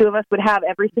conversations the two of us would have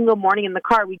every single morning in the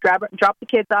car. We'd drop the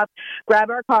kids off,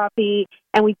 grab our coffee,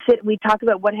 and we'd talk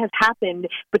about what has happened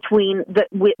between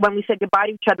when we said goodbye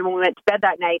to each other when we went to bed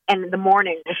that night and in the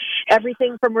morning.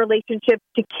 Everything from relationships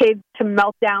to kids to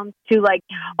meltdowns to like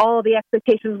all the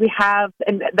expectations we have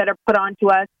and that are put onto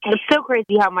us. It's so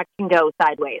crazy how much can go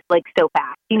sideways, like so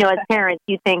fast. You know, as parents,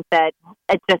 you think that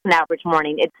it's just an average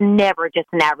morning. It's never just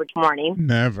an average morning.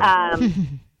 Never.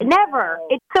 Never.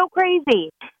 It's so crazy.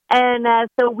 And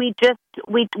so we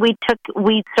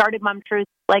started Mom Truth,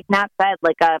 like Nat said,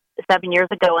 7 years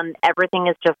ago, and everything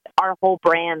is just, our whole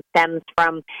brand stems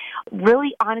from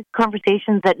really honest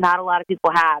conversations that not a lot of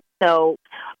people have. So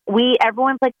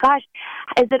everyone's like, gosh,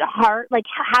 is it hard? Like,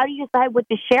 how do you decide what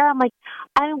to share? I'm like,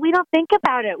 we don't think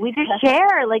about it. We just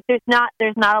share. Like, there's not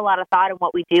a lot of thought in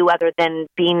what we do other than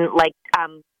being like,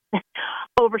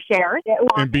 overshared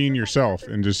and being yourself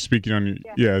and just speaking on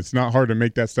your it's not hard to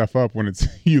make that stuff up when it's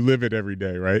you live it every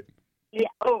day, right? Yeah,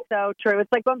 so true. It's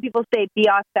like when people say be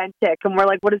authentic, and we're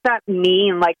like, what does that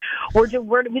mean? Like we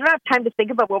don't have time to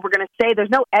think about what we're going to say. There's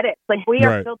no edits. Like we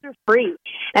are filter free,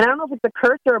 and I don't know if it's a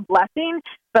curse or a blessing,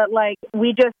 but like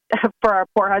we just for our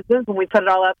poor husbands when we put it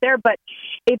all out there, but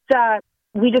it's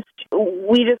we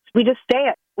just say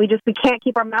it. We can't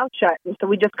keep our mouth shut, and so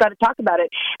we just got to talk about it.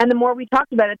 And the more we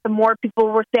talked about it, the more people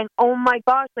were saying, "Oh my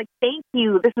gosh, like thank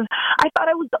you. I thought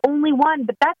I was the only one,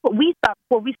 but that's what we thought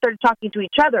before we started talking to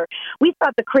each other. We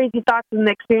thought the crazy thoughts and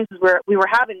the experiences we were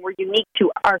having were unique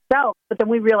to ourselves, but then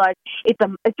we realized it's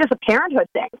just a parenthood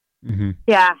thing." Mm-hmm.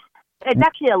 Yeah. It's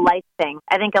actually a life thing.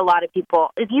 I think a lot of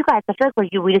people, if you guys, I feel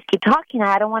like we just keep talking.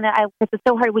 I don't want to, because it's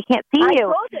so hard. We can't see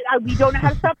you. We don't know how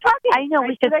to stop talking. I know.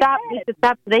 We should stop. We should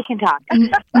stop so they can talk.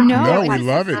 No, we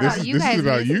love it. This is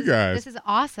about you guys. This is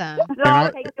awesome.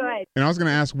 Okay, good. And I was going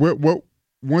to ask, what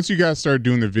once you guys started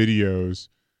doing the videos,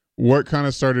 what kind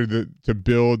of started to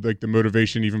build like the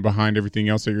motivation even behind everything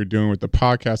else that you're doing with the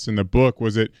podcast and the book?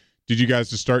 Did you guys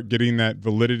just start getting that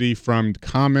validity from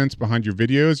comments behind your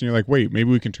videos? And you're like, wait, maybe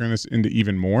we can turn this into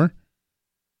even more?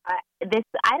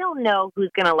 I don't know who's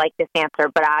going to like this answer,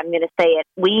 but I'm going to say it.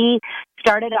 We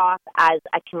started off as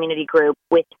a community group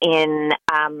within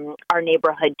our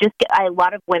neighborhood. A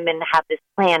lot of women have this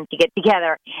plan to get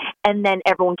together, and then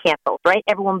everyone cancels, right?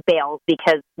 Everyone bails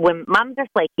because when moms are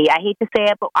flaky, I hate to say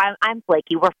it, but I'm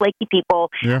flaky. We're flaky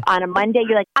people. Yeah. On a Monday,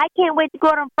 you're like, I can't wait to go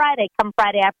out on Friday. Come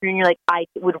Friday afternoon, you're like, I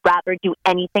would rather do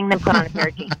anything than put on a pair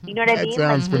of jeans. You know what I mean?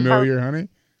 That sounds familiar, honey.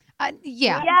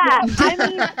 Yeah. Yeah. I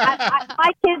mean,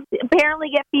 my kids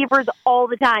apparently get fevers all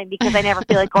the time because I never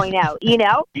feel like going out, you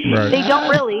know? Right. They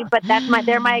don't really, but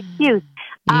they're my excuse.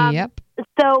 Yep.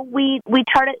 So we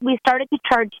started to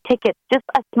charge tickets, just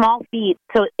a small fee,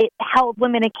 so it held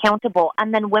women accountable.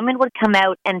 And then women would come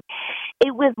out, and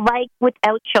it was like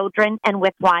without children and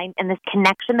with wine and this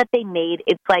connection that they made.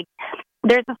 It's like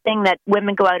there's this thing that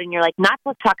women go out and you're like, not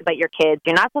supposed to talk about your kids.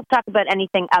 You're not supposed to talk about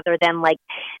anything other than like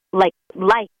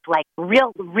life, like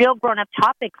real grown up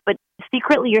topics. But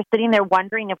secretly you're sitting there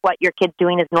wondering if what your kid's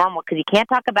doing is normal because you can't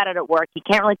talk about it at work. You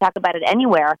can't really talk about it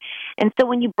anywhere. And so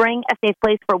when you bring a safe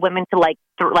place for women to like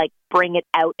bring it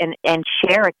out and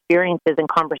share experiences and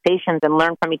conversations and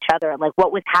learn from each other. Like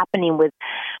what was happening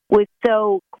was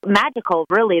so magical,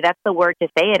 really. That's the word to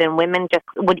say it. And women just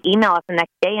would email us the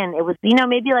next day, and it was,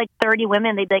 maybe like 30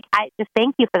 women. They'd be like, I just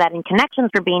thank you for that. And connections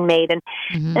were being made. And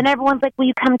then everyone's like, will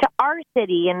you come to our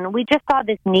city? And we just saw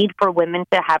this need for women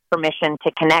to have permission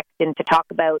to connect and to talk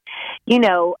about,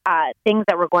 things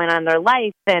that were going on in their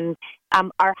life. And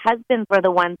our husbands were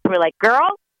the ones who were like,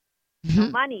 girls, no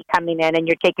money coming in, and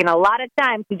you're taking a lot of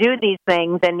time to do these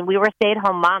things. And we were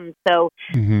stay-at-home moms, so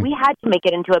we had to make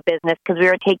it into a business because we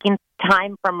were taking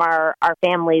time from our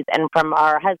families and from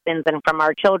our husbands and from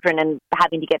our children and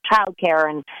having to get childcare.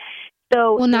 And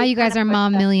so, well, now you guys are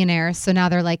mom millionaires, so now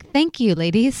they're like, thank you,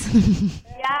 ladies.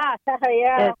 Yeah.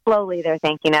 Slowly they're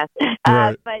thanking us.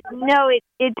 Right. But no,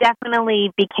 it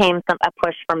definitely became a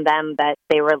push from them that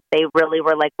they really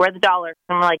were like, where's the dollar?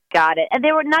 And we're like, got it. And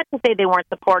they were, not to say they weren't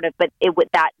supportive, but it would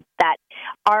that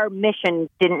our mission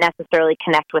didn't necessarily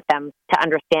connect with them to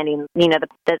understanding,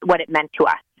 what it meant to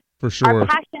us. For sure. Our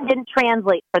passion didn't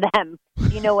translate for them.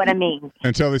 You know what I mean?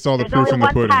 Until they saw the There's proof in the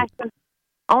pudding.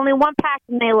 Only one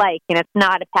passion they like, and it's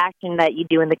not a passion that you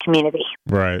do in the community.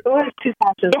 Right. There's two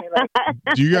passions they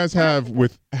like. Do you guys have,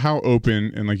 with how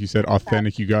open and, like you said,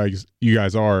 authentic you guys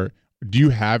are, do you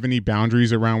have any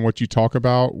boundaries around what you talk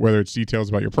about, whether it's details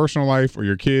about your personal life or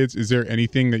your kids? Is there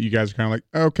anything that you guys are kind of like,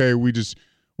 okay,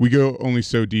 we go only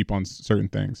so deep on certain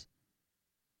things?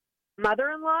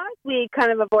 Mother-in-law, we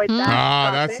kind of avoid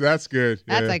that. That's good.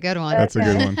 That's a good one. That's a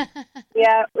good one.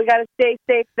 Yeah, we got to stay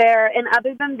safe there. And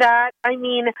other than that, I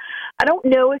mean, I don't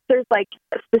know if there's like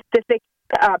specific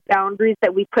boundaries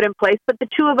that we put in place, but the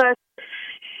two of us,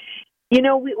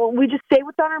 we just say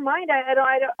what's on our mind.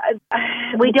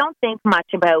 We don't think much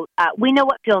about. We know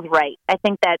what feels right. I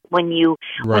think that when you're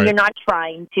not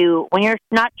trying,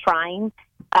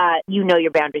 you know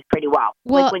your boundaries pretty well.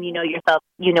 Like when you know yourself,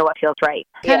 you know what feels right.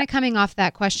 Kind of coming off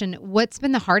that question, what's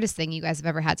been the hardest thing you guys have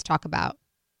ever had to talk about?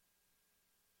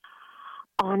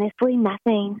 Honestly,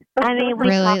 nothing. I mean,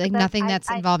 really, like nothing that's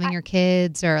involving your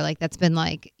kids or like that's been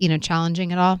like,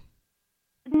 challenging at all?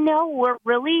 No, we're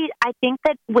really, I think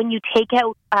that when you take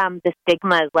out the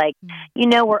stigmas, like,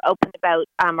 we're open about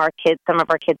our kids. Some of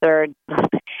our kids are,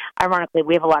 ironically,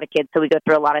 we have a lot of kids, so we go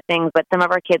through a lot of things, but some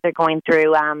of our kids are going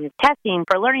through testing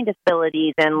for learning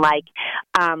disabilities, and like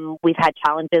we've had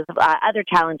challenges, other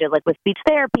challenges, like with speech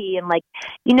therapy, and like,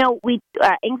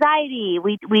 anxiety.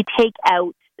 We take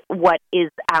out what is,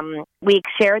 we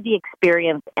share the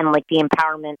experience and like the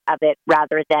empowerment of it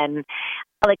rather than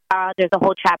like, there's a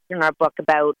whole chapter in our book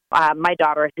about my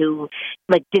daughter who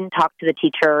like didn't talk to the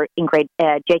teacher in grade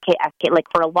JKSK like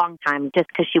for a long time just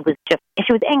because she was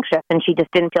anxious and she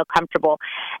just didn't feel comfortable.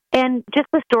 And just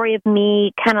the story of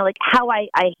me kind of like how I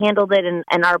handled it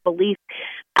and our belief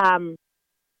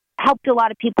helped a lot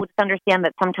of people just understand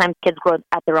that sometimes kids grow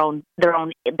at their own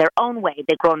way.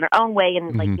 They grow in their own way,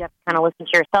 and like you have to kind of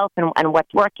listen to yourself and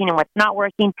what's working and what's not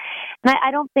working. And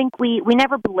I don't think we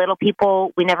never belittle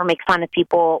people. We never make fun of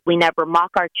people. We never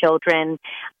mock our children.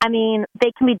 I mean,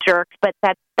 they can be jerks, but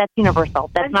that's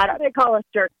universal. That's not. They call us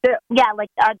jerks too. Yeah, like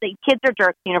the kids are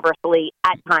jerks universally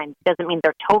at times. Doesn't mean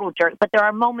they're total jerks, but there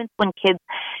are moments when kids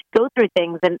go through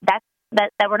things, and that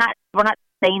we're not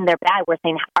saying they're bad. We're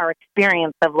saying our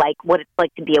experience of like what it's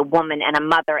like to be a woman and a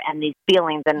mother and these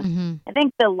feelings. And I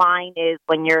think the line is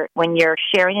when you're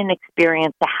sharing an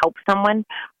experience to help someone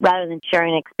rather than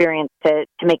sharing an experience to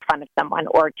make fun of someone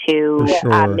or to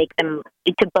make them,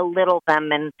 to belittle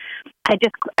them. And I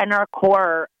just, in our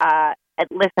core,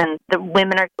 listen, the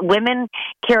women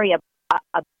carry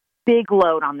a big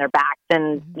load on their backs,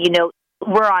 and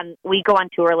we go on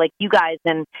tour like you guys,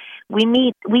 and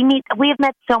we have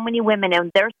met so many women,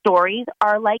 and their stories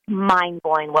are like mind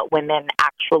blowing. What women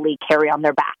actually carry on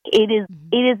their back, it is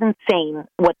insane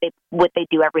what they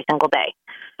do every single day.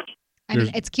 I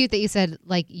mean, it's cute that you said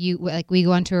we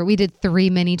go on tour. We did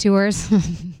 3 mini tours,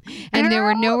 and they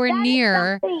were nowhere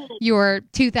near your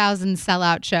 2000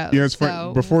 sellout show. Yeah, it's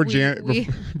funny. Before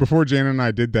Jan and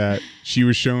I did that, she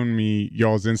was showing me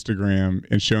y'all's Instagram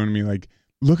and showing me like,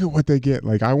 look at what they get.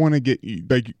 Like, I want to get,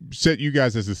 like, set you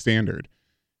guys as a standard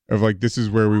of like, this is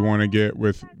where we want to get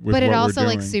with but it also we're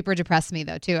like super depressed me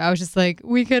though too. I was just like,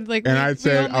 we could like, and I was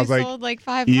like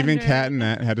 500. Even Cat and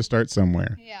Nat had to start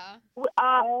somewhere. Yeah.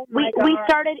 We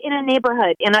started in a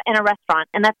neighborhood in a restaurant,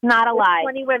 and that's not a lie.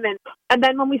 20 women, and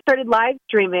then when we started live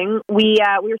streaming, we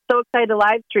were so excited to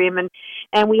live stream,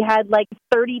 and we had like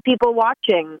 30 people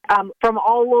watching from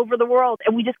all over the world,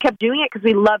 and we just kept doing it because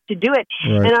we love to do it.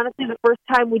 Right. And honestly, the first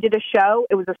time we did a show,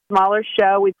 it was a smaller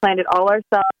show. We planned it all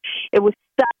ourselves. It was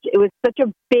such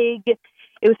a big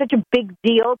it was such a big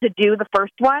deal to do the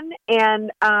first one.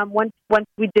 And once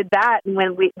we did that, and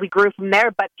when we grew from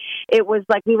there, but it was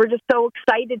like we were just so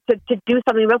excited to do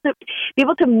something, to be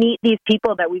able to meet these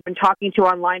people that we've been talking to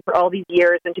online for all these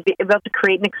years, and to be able to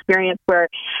create an experience where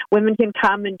women can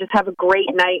come and just have a great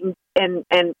night and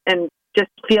just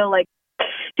feel like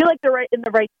they're right in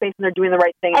the right space and they're doing the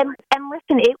right thing. And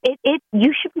listen,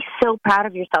 you should be so proud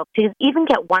of yourself to even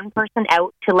get one person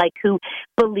out to like who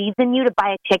believes in you to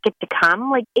buy a ticket to come.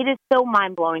 Like, it is so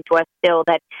mind blowing to us still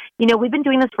that, you know, we've been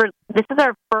doing this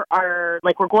for our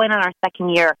like, we're going on our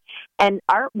second year, and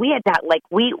we had that, like,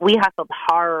 we hustled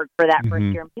hard for that first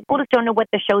year, and people just don't know what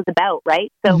the show's about,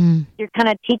 right? So you're kind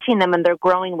of teaching them, and they're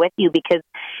growing with you, because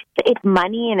it's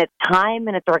money and it's time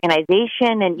and it's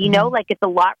organization, and you know, like, it's a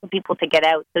lot for people to get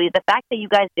out. So the fact that you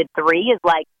guys did 3 is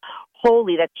like,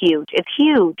 holy, that's huge. It's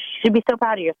huge. You should be so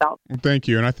proud of yourself. Well, thank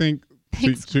you. And I think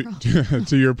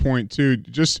to your point too,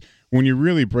 just when you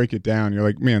really break it down, you're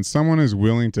like, man, someone is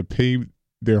willing to pay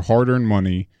their hard-earned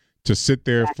money to sit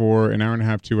there for an hour and a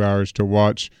half, 2 hours to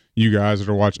watch you guys or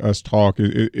to watch us talk.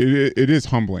 It is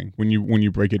humbling when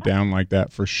you break it down like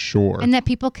that, for sure. And that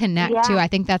people connect too. I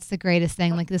think that's the greatest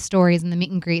thing, like the stories and the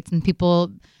meet and greets and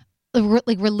people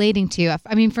like relating to you.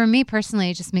 I mean, for me personally,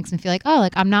 it just makes me feel like, oh,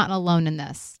 like I'm not alone in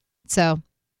this. So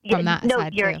from that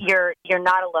side, you're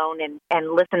not alone.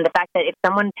 And listen, the fact that if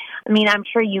someone, I mean, I'm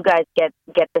sure you guys get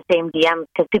the same DMs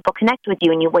because people connect with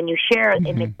you, and when you share, it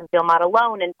makes them feel not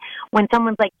alone. And when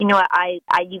someone's like, you know what,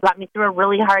 you got me through a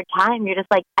really hard time, you're just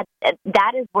like,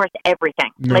 that is worth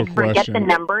everything. No like, forget question. the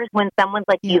numbers. When someone's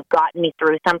like, you've gotten me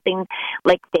through something,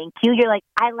 like, thank you. You're like,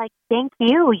 thank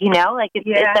you. You know, like it's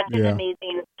such an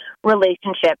amazing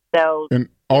relationship. So, and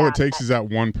all it takes is that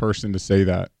one person to say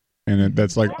that. And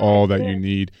that's like all that you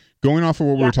need. Going off of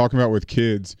what we were talking about with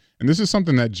kids, and this is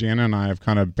something that Jana and I have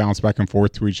kind of bounced back and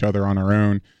forth to each other on our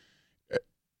own,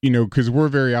 you know, because we're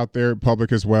very out there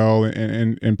public as well,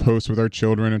 and post with our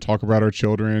children and talk about our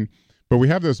children. But we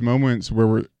have those moments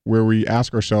where we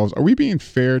ask ourselves, are we being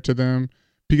fair to them?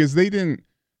 Because they didn't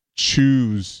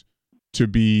choose to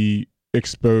be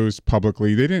exposed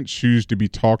publicly. They didn't choose to be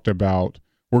talked about.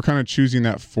 We're kind of choosing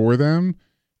that for them,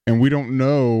 and we don't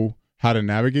know how to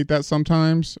navigate that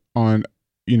sometimes on,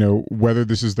 you know, whether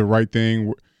this is the right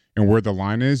thing and where the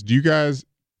line is.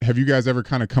 Have you guys ever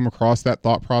kind of come across that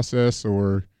thought process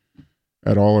or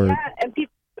at all? Or? And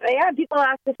people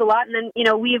ask us a lot, and then, you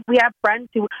know, we have friends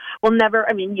who will never,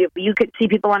 I mean, you could see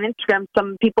people on Instagram,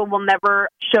 some people will never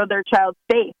show their child's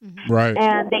face. Right.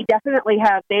 And they definitely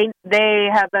have, they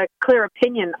have a clear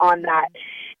opinion on that.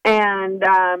 And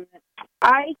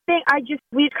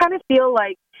we kind of feel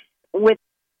like with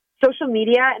social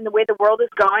media and the way the world is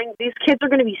going, these kids are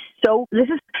going to be this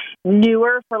is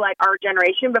newer for like our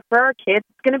generation, but for our kids,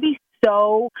 it's going to be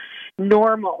so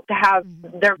normal to have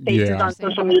their faces on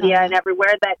social media and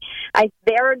everywhere that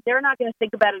they're not going to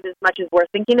think about it as much as we're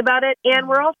thinking about it. And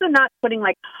we're also not putting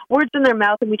like words in their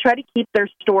mouth, and we try to keep their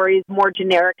stories more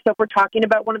generic. So if we're talking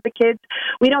about one of the kids,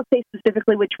 we don't say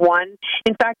specifically which one.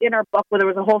 In fact, in our book where there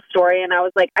was a whole story, and I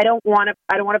was like, I don't want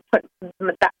to put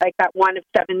that one of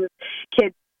 7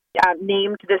 kids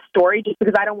named this story, just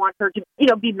because I don't want her to, you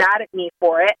know, be mad at me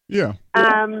for it. Yeah.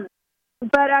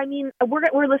 But I mean,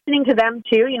 we're listening to them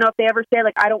too. You know, if they ever say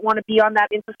like, I don't want to be on that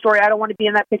Insta story, I don't want to be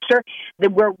in that picture,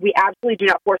 then we absolutely do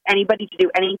not force anybody to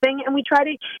do anything, and we try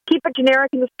to keep it generic.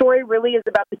 And the story really is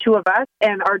about the two of us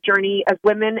and our journey as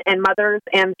women and mothers,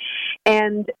 and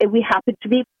we happen to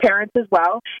be parents as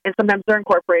well, and sometimes they're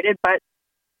incorporated, but.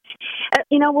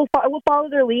 You know, we'll follow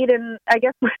their lead, and I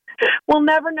guess we'll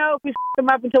never know if we f them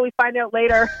up until we find out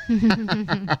later.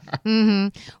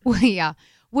 Well, yeah.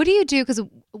 What do you do? Because,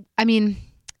 I mean,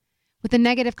 with the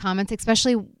negative comments,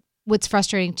 especially what's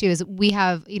frustrating too is we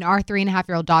have, you know, our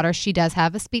 3.5-year-old daughter, she does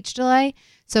have a speech delay.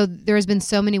 So there's been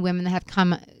so many women that have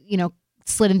come, you know,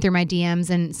 slid in through my DMs,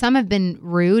 and some have been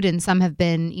rude and some have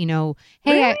been, you know,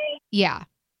 hey, really?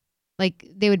 Like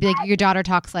they would be like, your daughter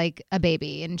talks like a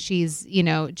baby, and she's, you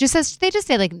know, they just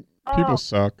say like, people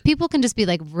suck. People can just be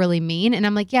like really mean. And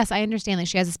I'm like, yes, I understand. Like,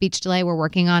 she has a speech delay. We're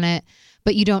working on it,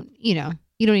 but you don't need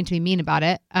to be mean about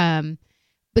it.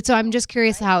 But so I'm just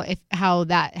curious how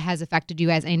that has affected you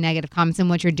guys, any negative comments, and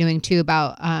what you're doing too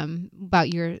about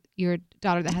your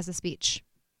daughter that has a speech.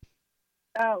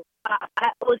 Oh,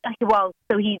 well,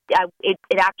 so it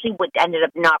actually ended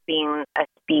up not being a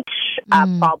speech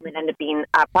problem. It ended up being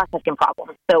a processing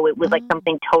problem. So it was like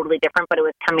something totally different, but it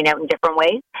was coming out in different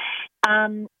ways.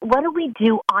 What do we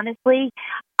do? Honestly,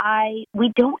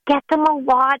 we don't get them a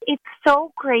lot. It's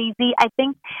so crazy. I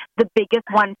think the biggest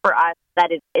one for us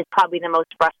that is probably the most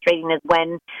frustrating is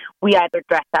when we either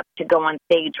dress up to go on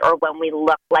stage or when we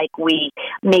look like we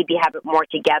maybe have it more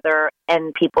together,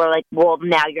 and people are like, well,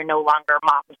 now you're no longer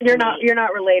mom. You're not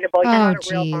relatable. You're not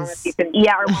a real mom. Geez. Or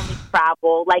when we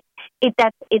travel. Like,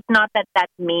 it's not that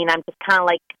that's mean. I'm just kind of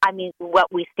like, I mean,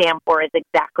 what we stand for is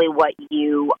exactly what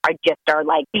you are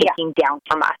like taking down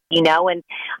from us, you know? And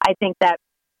I think that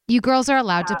you girls are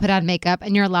allowed to put on makeup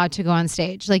and you're allowed to go on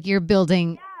stage. Like, you're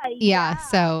building. Yeah.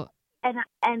 So.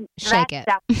 And shake it.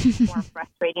 That's more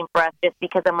frustrating for us, just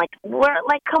because I'm like, we're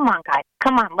like, come on, guys,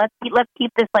 come on, let's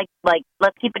keep this like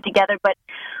let's keep it together. But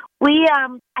we,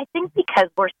 I think because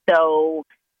we're so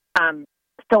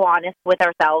honest with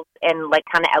ourselves and like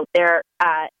kind of out there,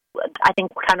 I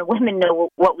think kind of women know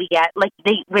what we get. Like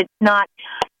it's not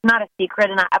a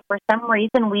secret, and for some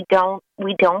reason we don't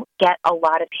get a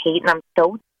lot of hate, and I'm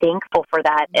so thankful for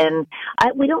that. And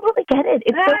we don't really get it.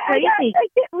 It's so crazy.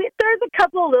 There's a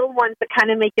couple of little ones that kind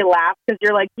of make you laugh because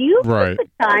you're like, you took the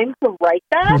time to write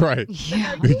that? Right.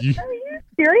 Yeah. Are you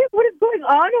serious? What is going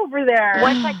on over there?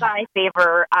 Once I got I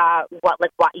favor what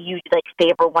you like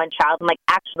favor one child, I'm like,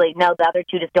 actually no, the other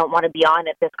two just don't want to be on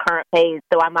at this current phase,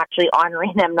 so I'm actually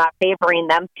honoring them, not favoring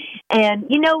them. And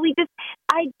you know,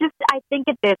 I think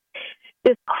at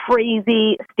this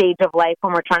crazy stage of life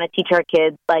when we're trying to teach our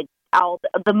kids like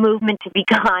the movement to be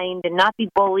kind and not be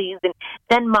bullies, and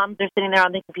then moms are sitting there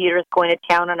on the computers going to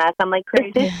town on us. I'm like,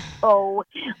 crazy. Oh,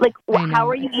 like how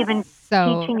are you even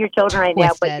teaching your children right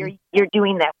now? But you're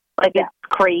doing this. Like, it's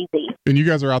crazy. And you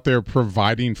guys are out there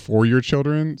providing for your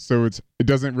children, so it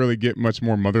doesn't really get much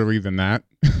more motherly than that.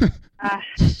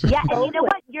 Yeah, and you know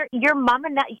what? Your mom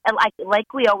and that,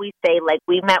 like we always say, like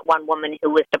we met one woman who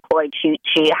was deployed. She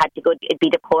had to go be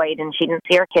deployed, and she didn't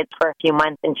see her kids for a few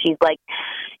months. And she's like,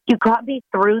 "You got me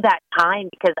through that time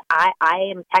because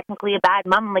I am technically a bad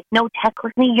mom." I'm like, "No,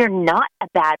 technically you're not a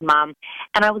bad mom."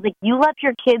 And I was like, "You love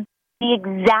your kids the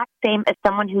exact same as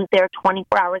someone who's there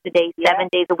 24 hours a day, 7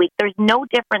 days a week. There's no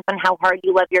difference on how hard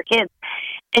you love your kids."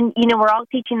 And, you know, we're all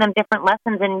teaching them different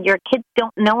lessons, and your kids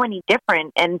don't know any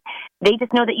different, and they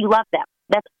just know that you love them.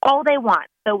 That's all they want.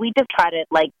 So we just try to,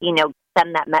 like, you know,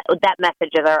 send that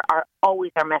message is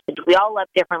always our message. We all love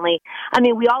differently. I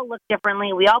mean, we all look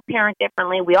differently. We all parent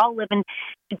differently. We all live in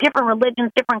different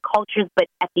religions, different cultures, but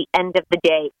at the end of the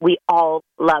day, we all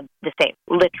love the same.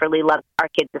 Literally love our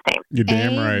kids the same. You're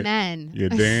damn Amen. right. You're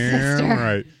damn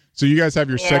right. So you guys have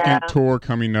your second tour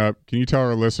coming up. Can you tell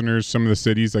our listeners some of the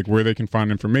cities, like where they can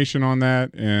find information on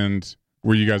that and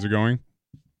where you guys are going?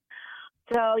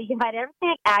 So you can find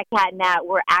everything at Catt now.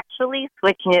 We're actually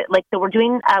switching it. Like, so we're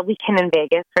doing a weekend in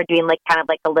Vegas. We're doing like kind of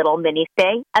like a little mini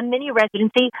stay, a mini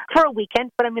residency for a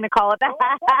weekend, but I'm going to call it that.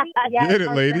 Get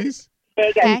it, ladies.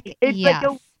 Heck, it's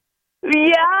like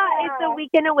it's a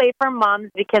weekend away from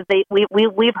moms because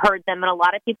we've heard them, and a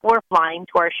lot of people were flying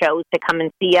to our shows to come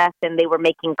and see us, and they were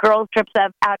making girls trips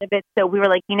out of it. So we were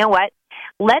like, you know what?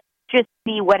 Let's just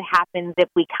see what happens if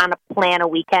we kind of plan a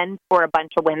weekend for a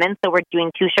bunch of women. So we're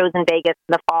doing 2 shows in Vegas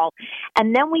in the fall,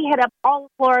 and then we hit up all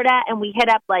of Florida, and we hit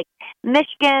up like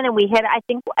Michigan, and we hit, I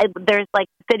think there's like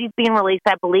cities being released,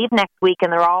 I believe, next week,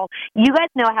 and they're all, you guys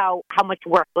know how much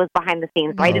work was behind the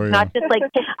scenes, right? It's not just like,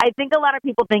 I think a lot of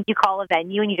people think you call a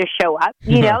venue and you just show up,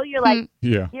 you know, you're like,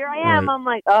 here I am. Right. I'm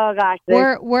like, oh gosh.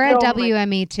 We're at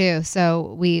WME too.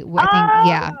 So I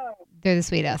think, they're the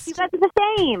sweetest. You guys are the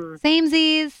same.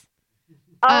 Samesies.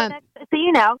 So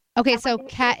you know. Okay, so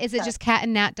Catt, is it just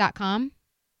catandnat.com?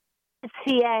 It's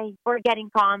CA. We're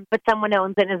getting calm, but someone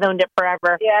owns it and has owned it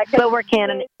forever. Yeah, but we're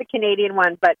Canada. It's the Canadian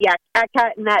one. But yeah, at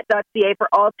catandnat.ca for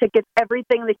all tickets,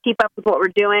 everything to keep up with what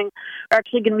we're doing. We're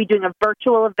actually going to be doing a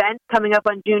virtual event coming up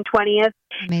on June 20th.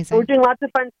 Amazing. We're doing lots of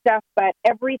fun stuff, but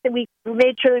everything, we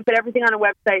made sure we put everything on a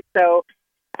website. So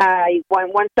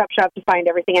one-stop shop to find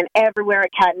everything, and everywhere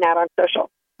at Catt and Nat on social.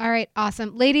 All right.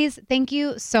 Awesome. Ladies, thank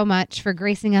you so much for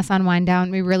gracing us on Wind Down.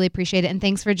 We really appreciate it. And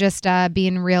thanks for just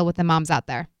being real with the moms out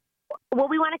there. Well,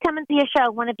 we want to come and see a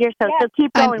show, one of your shows. So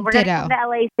keep going. We're going to come to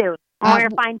LA soon. We're going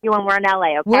to find you when we're in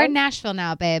LA, okay? We're in Nashville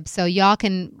now, babe. So y'all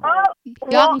can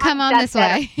come on this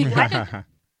way.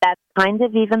 That's kind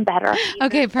of even better.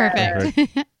 Okay, perfect.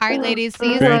 All right, ladies.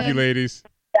 See you soon. Thank you, ladies.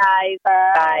 Bye.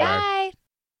 Bye.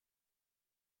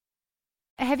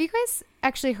 Have you guys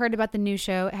actually heard about the new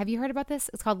show? Have you heard about this?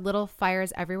 It's called Little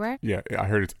Fires Everywhere. Yeah, I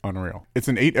heard it's unreal. It's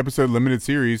an 8-episode limited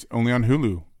series only on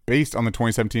Hulu, based on the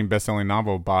 2017 best-selling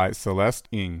novel by Celeste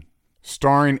Ng.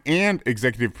 Starring and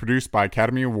executive produced by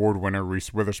Academy Award winner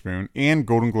Reese Witherspoon and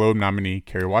Golden Globe nominee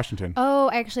Kerry Washington.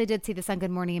 Oh, I actually did see this on Good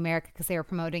Morning America because they were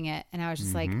promoting it, and I was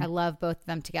just like, I love both of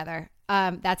them together.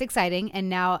 That's exciting. And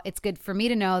now it's good for me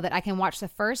to know that I can watch the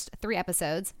first 3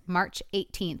 episodes March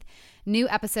 18th. New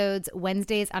episodes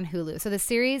Wednesdays on Hulu. So the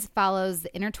series follows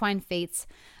the intertwined fates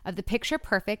of the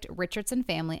picture-perfect Richardson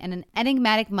family and an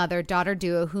enigmatic mother-daughter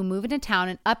duo who move into town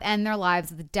and upend their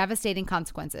lives with devastating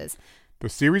consequences. The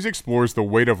series explores the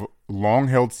weight of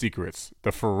long-held secrets,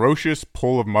 the ferocious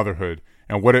pull of motherhood,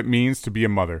 and what it means to be a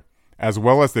mother, as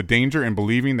well as the danger in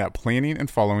believing that planning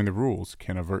and following the rules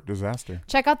can avert disaster.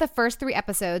 Check out the first 3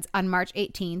 episodes on March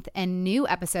 18th and new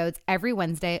episodes every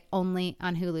Wednesday only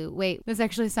on Hulu. Wait, this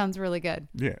actually sounds really good.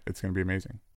 Yeah, it's going to be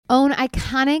amazing. Own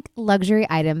iconic luxury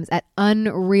items at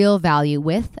unreal value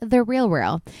with The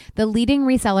RealReal, the leading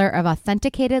reseller of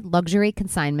authenticated luxury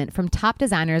consignment from top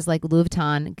designers like Louis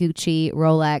Vuitton, Gucci,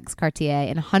 Rolex, Cartier,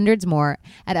 and hundreds more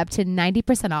at up to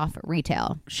 90% off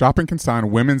retail. Shop and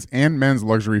consign women's and men's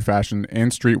luxury fashion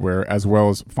and streetwear, as well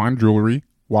as fine jewelry,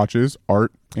 watches,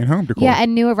 art, and home decor. Yeah,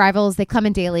 and new arrivals, they come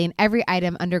in daily, and every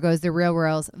item undergoes The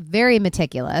RealReal's very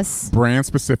meticulous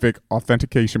brand-specific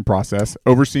authentication process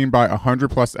overseen by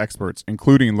 100-plus experts,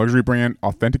 including luxury brand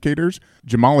authenticators,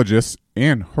 gemologists,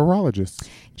 and horologists.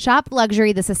 Shop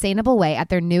luxury the sustainable way at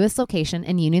their newest location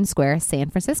in Union Square, San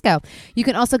Francisco. You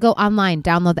can also go online,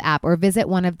 download the app, or visit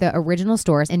one of the original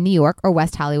stores in New York or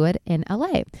West Hollywood in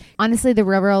LA. Honestly,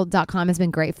 therealreal.com has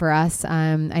been great for us.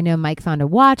 I know Mike found a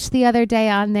watch the other day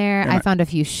on there. I found a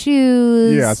few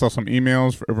shoes. Yeah, I saw some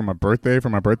emails over my birthday for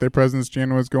my birthday presents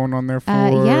Jan was going on there for.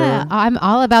 Yeah, I'm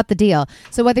all about the deal.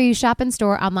 So whether you shop in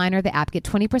store, online, or the app, get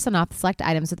 20% off select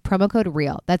items with promo code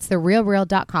REAL. That's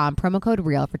therealreal.com, promo code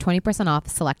REAL for 20% off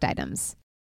select items.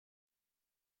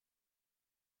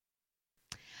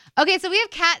 Okay, so we have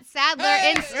Catt Sadler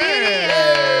in studio.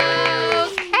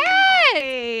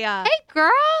 Hey! Hey,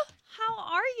 girl. How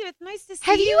are you? It's nice to see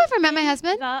you. Have you ever met my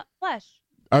husband? The flesh.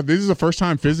 This is the first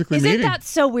time physically Isn't meeting. that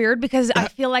so weird? Because I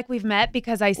feel like we've met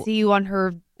because I see you on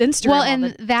her Instagram. Well,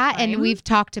 and that, and we've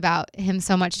talked about him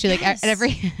so much too. Like at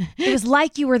every, it was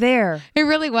like you were there. It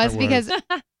really was because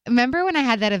remember when I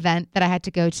had that event that I had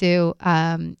to go to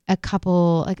a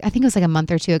couple, like I think it was like a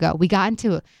month or 2 ago. We got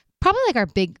into probably like our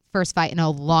big first fight in a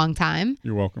long time.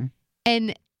 You're welcome.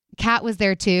 And Catt was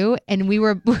there too, and we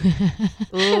were great,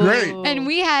 and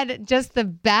we had just the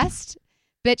best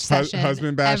bitch session,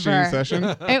 husband bashing ever. session.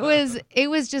 It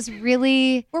was just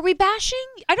really. Were we bashing?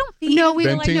 I don't feel. No, we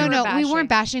Venting? we weren't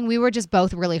bashing. We were just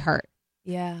both really hurt.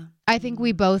 Yeah, I think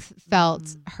we both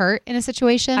felt hurt in a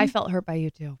situation. I felt hurt by you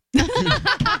too.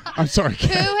 I'm sorry, Who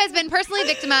has been personally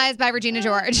victimized by Regina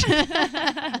George?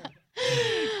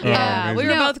 Yeah, we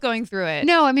were both going through it.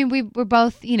 No, I mean we were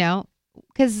both,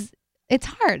 because it's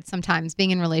hard sometimes being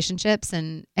in relationships,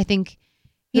 and I think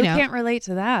you can't relate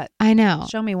to that. I know.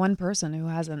 Show me one person who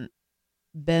hasn't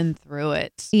been through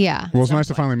it. Yeah. Well, it's nice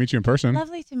to finally meet you in person.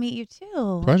 Lovely to meet you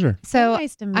too. Pleasure. So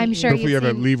nice to meet I'm you. sure Hopefully, you have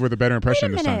to leave with a better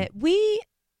impression Wait a this time. minute.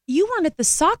 You weren't at the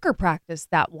soccer practice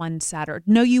that one Saturday.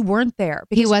 No, you weren't there.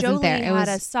 He wasn't Jolie there. It had was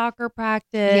a soccer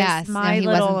practice. Yes, my he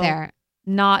little wasn't there.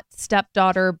 Not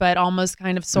stepdaughter, but almost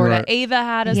kind of sort of. Right. Ava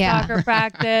had a soccer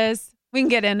practice. We can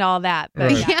get into all that,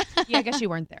 but Right. yeah, I guess you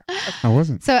weren't there. Okay. I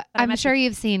wasn't. So I I'm met sure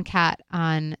you've seen Catt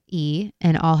on E!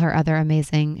 And all her other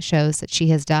amazing shows that she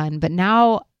has done. But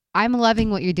now I'm loving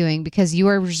what you're doing because you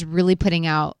are just really putting it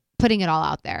all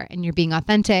out there, and you're being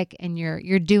authentic, and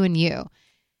you're doing you.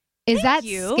 Is Thank that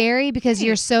you. scary because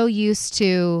you're so used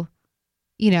to,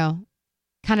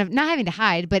 kind of not having to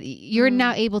hide, but you're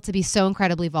now able to be so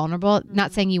incredibly vulnerable.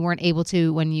 Not saying you weren't able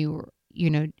to when you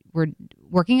were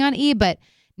working on E! But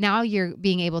now you're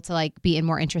being able to like be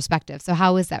more introspective. So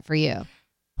how is that for you?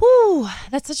 Whew,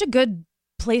 that's such a good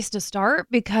place to start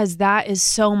because that is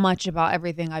so much about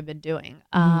everything I've been doing.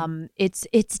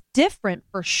 It's different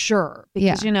for sure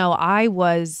because I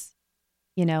was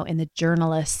in the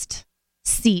journalist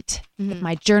seat with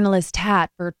my journalist hat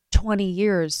for 20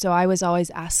 years, so I was always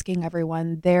asking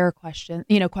everyone their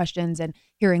questions and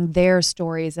hearing their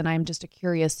stories, and I'm just a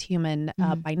curious human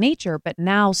by nature. But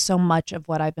now so much of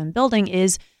what I've been building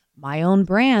is my own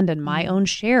brand and my own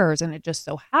shares, and it just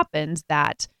so happens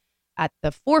that at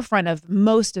the forefront of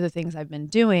most of the things I've been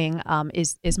doing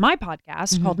is my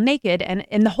podcast called Naked.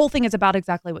 And the whole thing is about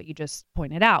exactly what you just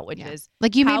pointed out, which is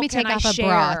like you made how me take can I off a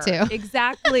bra share? too.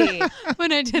 Exactly.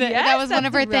 When I did it. Yes, that was one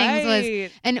of her that's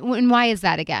things right. and why is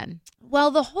that again? Well,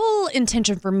 the whole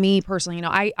intention for me personally,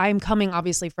 I'm coming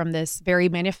obviously from this very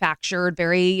manufactured,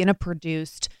 very,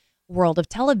 produced world of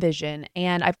television.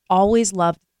 And I've always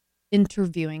loved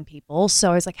interviewing people.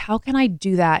 So I was like, how can I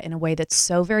do that in a way that's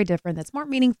so very different, that's more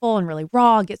meaningful and really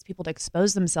raw, gets people to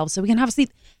expose themselves so we can have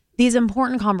these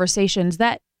important conversations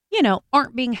that,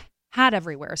 aren't being had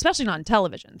everywhere, especially not on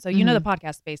television. So you know the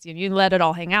podcast space, and you let it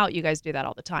all hang out. You guys do that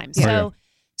all the time.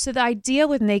 So the idea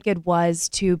with Naked was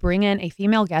to bring in a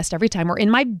female guest every time. We're in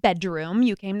my bedroom.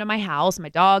 You came to my house. My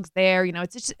dog's there. You know,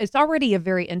 it's already a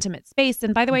very intimate space.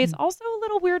 And by the way, it's also a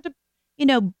little weird to, you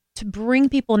know, to bring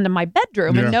people into my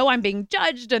bedroom and know I'm being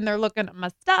judged and they're looking at my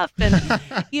stuff. And,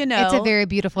 you know. It's a very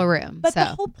beautiful room. But the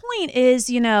whole point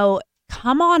is, you know,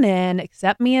 come on in,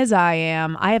 accept me as I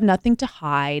am. I have nothing to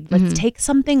hide. Let's take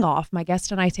something off. My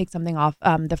guest and I take something off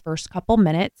the first couple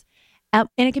minutes. And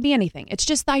it can be anything. It's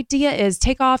just the idea is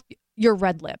take off your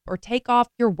red lip or take off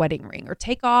your wedding ring or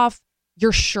take off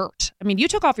your shirt. I mean, you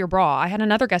took off your bra. I had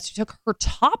another guest who took her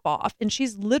top off and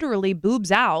she's literally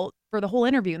boobs out for the whole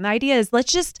interview. And the idea is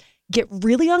let's just get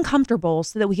really uncomfortable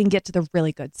so that we can get to the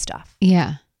really good stuff.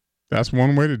 Yeah. That's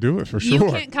one way to do it for sure.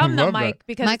 You can't come though, Mike,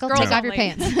 because Michael, girls take off your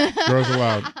only. pants. Girls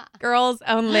allowed. Girls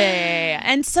only.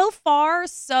 And so far,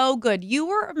 so good. You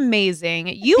were amazing.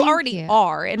 You already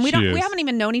are. And we haven't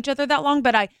even known each other that long,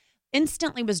 but I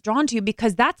instantly was drawn to you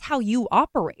because that's how you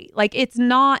operate. Like, it's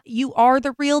not, you are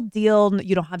the real deal.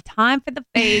 You don't have time for the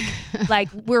fake. Like,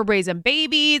 we're raising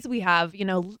babies. We have, you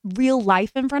know, real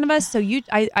life in front of us. So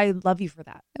I love you for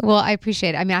that. Well, I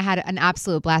appreciate it. I mean, I had an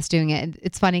absolute blast doing it.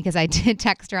 It's funny because I did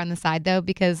text her on the side though,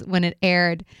 because when it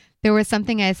aired, there was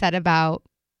something I said about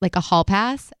like a hall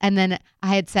pass. And then I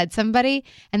had said somebody,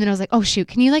 and then I was like, oh shoot,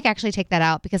 can you like actually take that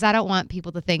out? Because I don't want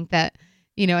people to think that,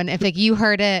 you know, and if like you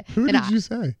heard it. Who did you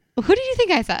say? Who did you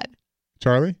think I said?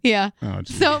 Charlie? Yeah. Oh,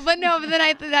 but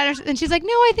then and she's like, no,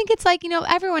 I think it's like, you know,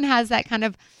 everyone has that kind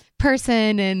of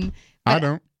person. And I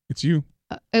don't. It's you.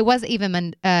 It was Eva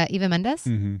Mendes?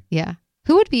 Mm-hmm. Yeah.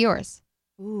 Who would be yours?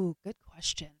 Ooh, good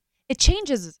question. It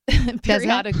changes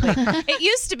periodically. It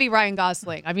used to be Ryan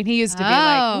Gosling. I mean, he used to be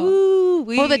like, ooh,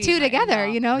 well, the two together,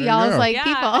 you know, y'all's like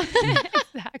people.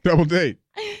 Exactly. Double date.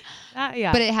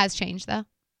 Yeah. But it has changed though.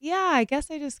 Yeah, I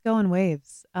guess I just go in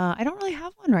waves. I don't really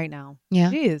have one right now. Yeah.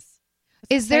 Jeez.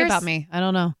 Is there about me? I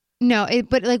don't know. No,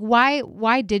 but like,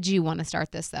 why did you want to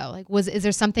start this though? Like, is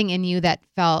there something in you that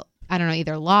felt, I don't know,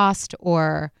 either lost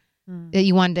or that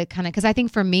you wanted to kind of, because I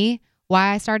think for me,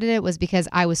 why I started it was because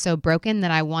I was so broken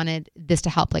that I wanted this to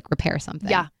help like repair something.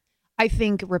 Yeah. I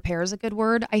think repair is a good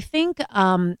word. I think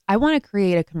I want to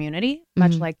create a community,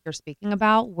 much like you're speaking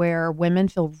about, where women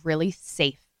feel really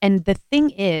safe. And the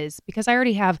thing is, because I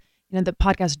already have, you know, the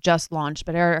podcast just launched,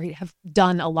 but I already have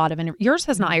done a lot of interviews. Yours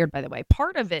has not aired, by the way.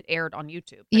 Part of it aired on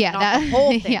YouTube. Yeah. Not the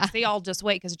whole thing. Yeah. So y'all just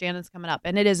wait because Janet's coming up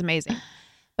and it is amazing.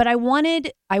 But I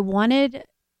wanted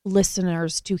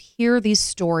listeners to hear these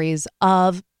stories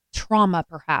of trauma,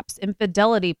 perhaps,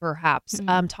 infidelity, perhaps,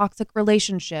 toxic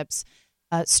relationships,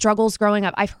 struggles growing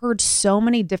up. I've heard so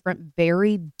many different,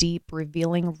 very deep,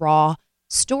 revealing, raw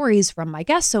stories from my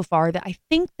guests so far that I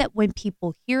think that when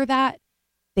people hear that,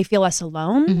 they feel less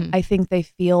alone. I think they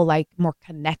feel like more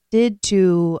connected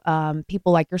to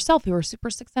people like yourself who are super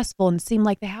successful and seem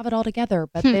like they have it all together.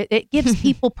 But it gives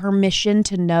people permission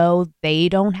to know they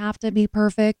don't have to be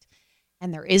perfect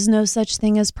and there is no such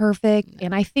thing as perfect.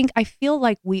 And I feel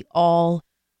like we all,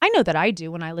 I know that I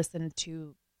do when I listen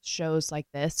to shows like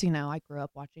this. You know, I grew up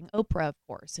watching Oprah, of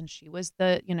course, and she was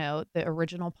the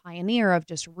original pioneer of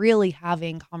just really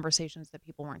having conversations that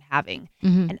people weren't having.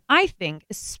 And I think,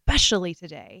 especially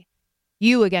today,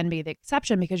 you again be the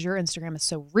exception because your Instagram is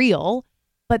so real,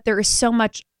 but there is so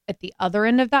much at the other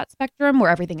end of that spectrum where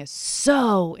everything is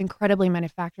so incredibly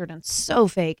manufactured and so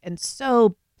fake and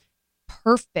so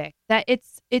perfect that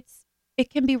it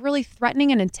can be really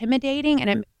threatening and intimidating, and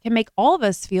it can make all of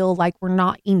us feel like we're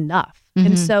not enough.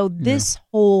 And so this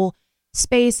whole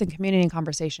space and community and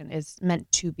conversation is meant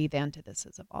to be the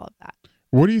antithesis of all of that.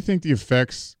 What do you think the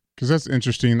effects, because that's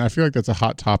interesting. I feel like that's a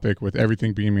hot topic with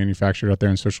everything being manufactured out there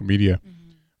in social media.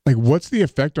 Like, what's the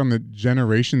effect on the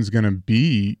generations going to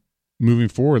be moving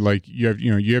forward? Like, you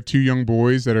have two young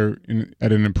boys that are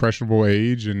at an impressionable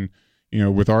age, and you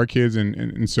know, with our kids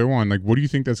and so on. Like, what do you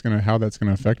think how that's going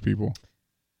to affect people?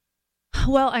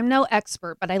 Well, I'm no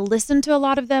expert, but I listen to a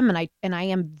lot of them, and I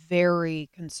am very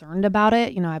concerned about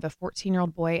it. You know, I have a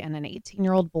 14-year-old boy and an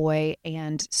 18-year-old boy,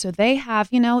 and so they have,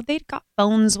 you know, they got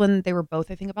phones when they were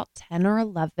both, I think, about 10 or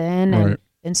 11, and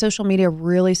then social media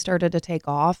really started to take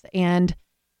off, and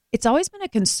it's always been a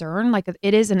concern. Like,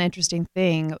 it is an interesting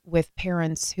thing with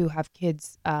parents who have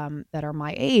kids that are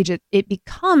my age. It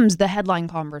becomes the headline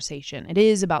conversation. It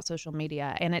is about social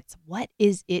media, and it's what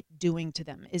is it doing to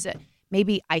them? Is it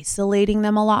maybe isolating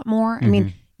them a lot more? I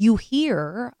mean, you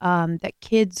hear that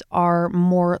kids are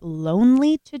more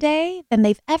lonely today than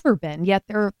they've ever been, yet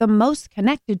they're the most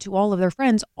connected to all of their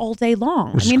friends all day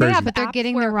long. Which is crazy. But they're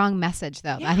getting the wrong message,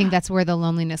 though. I think that's where the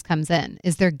loneliness comes in,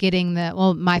 is they're getting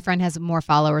my friend has more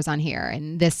followers on here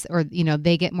and this, or,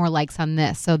 they get more likes on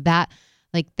this. So that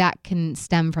can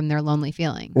stem from their lonely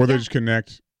feeling. Or they just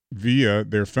connect via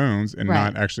their phones and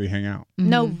not actually hang out. Mm-hmm.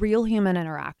 No real human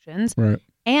interactions. Right.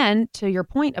 And to your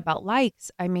point about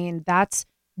likes, I mean,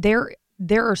 there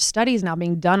are studies now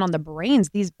being done on the brains.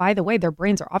 These, by the way, their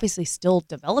brains are obviously still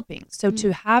developing. So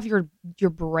to have your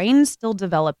brain still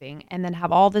developing and then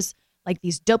have all this, like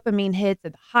these dopamine hits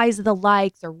and the highs of the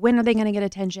likes, or when are they going to get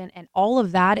attention? And all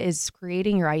of that is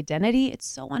creating your identity. It's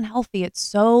so unhealthy.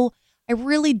 I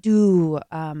really do.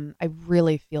 I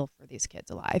really feel for these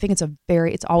kids a lot. I think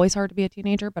it's always hard to be a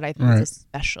teenager, but I think it's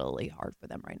especially hard for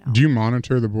them right now. Do you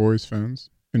monitor the boys' phones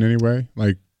in any way?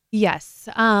 Yes.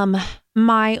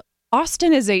 My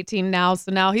Austin is 18 now,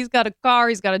 so now he's got a car,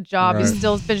 he's got a job, he's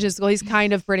still finishing school. He's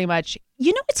kind of pretty much,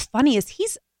 what's funny is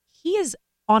he is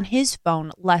on his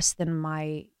phone less than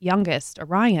my youngest,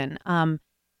 Orion. And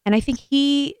I think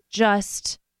he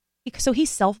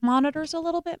self-monitors a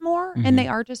little bit more, and they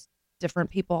are just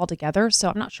different people altogether. So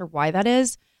I'm not sure why that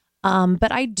is.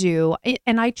 But I do.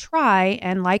 And I try.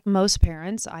 And like most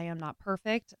parents, I am not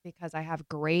perfect because I have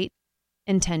great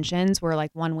intentions where,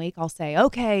 like, one week I'll say,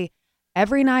 okay,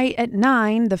 every night at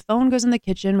 9, the phone goes in the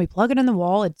kitchen. We plug it in the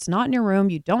wall. It's not in your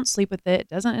room. You don't sleep with it. It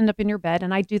doesn't end up in your bed.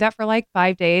 And I do that for like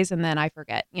 5 days. And then I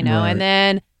forget, and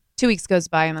then 2 weeks goes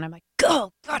by and then I'm like,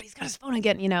 oh God, he's got his phone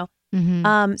again,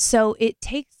 So it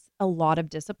takes a lot of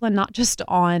discipline, not just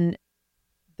on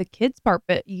the kid's part,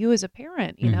 but you as a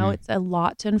parent, it's a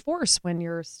lot to enforce when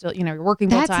you're still, you're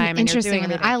working full time. That's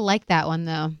interesting. I like that one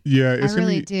though. Yeah, I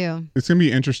really do. It's going to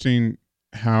be interesting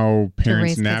how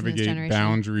parents navigate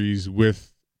boundaries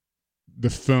with the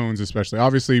phones, especially.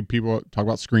 Obviously, people talk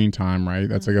about screen time, right?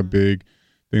 That's like a big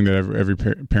thing that every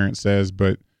parent says,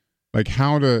 but like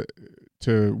how to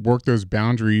work those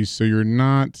boundaries so you're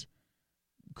not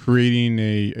creating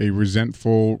a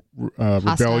resentful,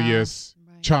 rebellious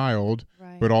child.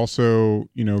 But also,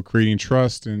 creating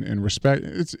trust and respect.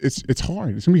 It's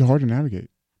hard. It's gonna be hard to navigate.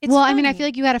 I mean, I feel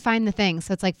like you got to find the thing.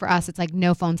 So it's like for us, it's like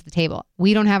no phones at the table.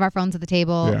 We don't have our phones at the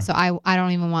table. Yeah. So I don't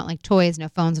even want like toys, no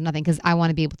phones or nothing, because I want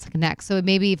to be able to connect. So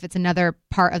maybe if it's another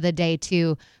part of the day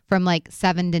too, from like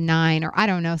 7 to 9, or I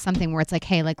don't know, something where it's like,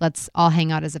 hey, like let's all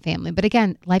hang out as a family. But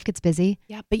again, life gets busy.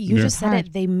 Yeah, but you just said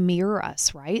it. They mirror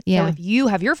us, right? Yeah. So if you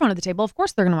have your phone at the table, of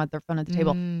course they're going to want their phone at the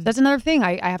table. So that's another thing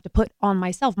I have to put on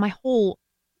myself. My whole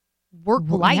work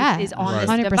life is on this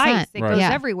 100%. device. It goes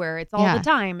everywhere. It's all the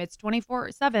time. It's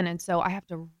 24/7. And so I have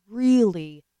to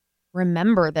really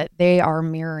remember that they are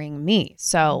mirroring me.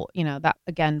 So, that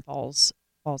again falls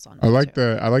on me. I like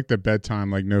the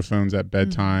bedtime, like no phones at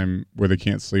bedtime where they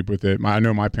can't sleep with it. I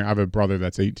know my parents, I have a brother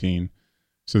that's 18,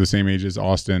 so the same age as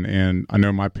Austin. And I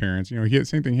know my parents, he had the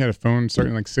same thing. He had a phone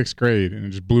starting like 6th grade and it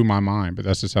just blew my mind, but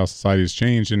that's just how society has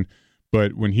changed.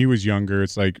 But when he was younger,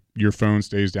 it's like your phone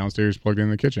stays downstairs plugged in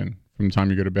the kitchen from the time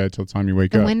you go to bed till the time you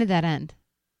wake up. And when did that end?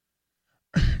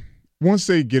 Once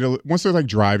they're like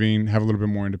driving, have a little bit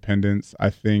more independence, I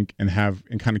think, and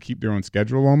kind of keep their own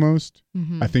schedule almost.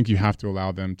 I think you have to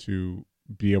allow them to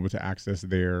be able to access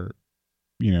their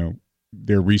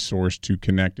resource to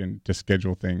connect and to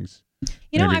schedule things.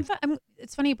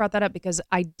 It's funny you brought that up because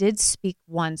I did speak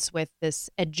once with this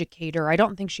educator. I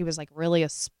don't think she was like really a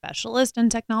specialist in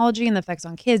technology and the effects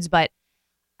on kids, but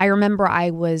I remember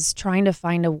I was trying to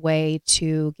find a way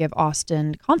to give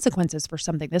Austin consequences for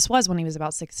something. This was when he was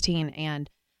about 16 and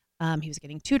he was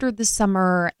getting tutored this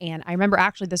summer. And I remember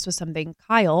actually this was something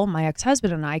Kyle, my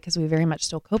ex-husband, and I, because we very much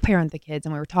still co-parent the kids,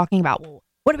 and we were talking about, well,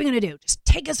 what are we going to do? Just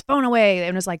take his phone away. And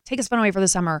it was like, take his phone away for the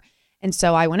summer. And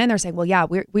so I went in there saying, well, yeah,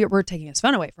 we're taking his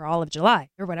phone away for all of July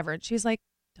or whatever. And she's like,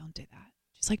 don't do that.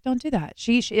 She's like, don't do that.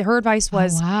 Her advice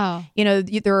was,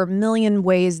 there are a million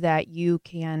ways that you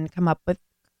can come up with,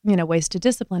 ways to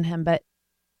discipline him. But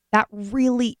that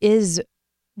really is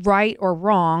right or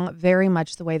wrong, very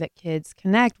much the way that kids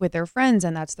connect with their friends.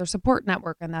 And that's their support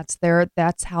network. And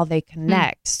that's how they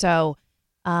connect. So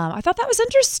I thought that was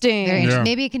interesting. Very interesting.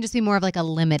 Maybe it can just be more of like a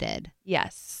limited.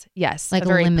 Yes. Like a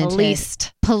very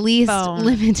limited. Policed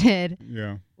limited.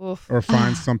 Yeah. Oof. Or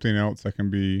find something else that can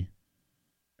be,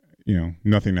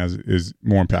 nothing is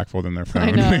more impactful than their phone.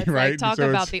 I know. It's right? Like, talk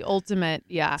about the ultimate.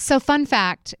 Yeah. So fun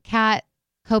fact, Catt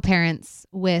co-parents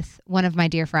with one of my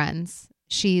dear friends.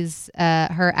 She's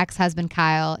her ex-husband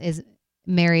Kyle is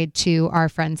married to our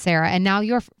friend Sarah, and now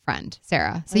your friend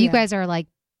Sarah. So you guys are like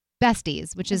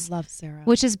besties, which is love Sarah,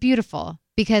 which is beautiful.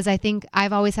 because I think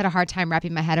I've always had a hard time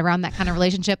wrapping my head around that kind of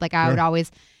relationship. Like I would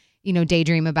always,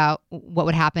 daydream about what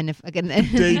would happen if again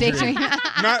daydream.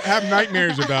 Not have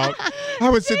nightmares about. I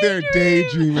would sit there and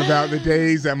daydream about the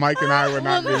days that Mike and I would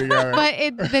not be together.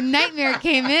 But the nightmare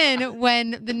came in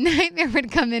when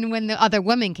the other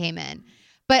woman came in.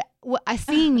 But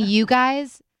seeing you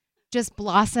guys just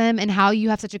blossom and how you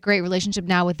have such a great relationship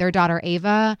now with their daughter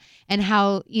Ava, and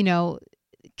how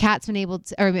Catt's been able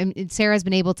to, or Sarah's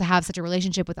been able to have such a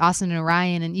relationship with Austin and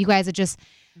Orion, and you guys are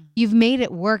you've made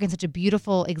it work in such a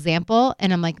beautiful example.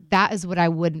 And I'm like, that is what I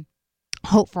would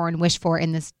hope for and wish for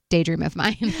in this daydream of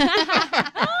mine.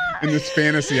 In this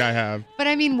fantasy I have. But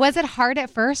I mean, was it hard at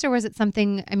first, or was it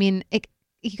something? I mean,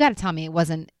 you got to tell me it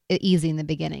wasn't easy in the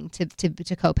beginning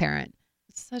to co-parent.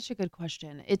 Such a good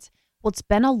question. It's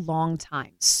been a long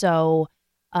time. So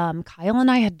Kyle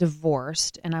and I had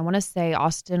divorced, and I want to say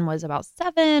Austin was about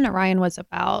 7, Orion was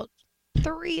about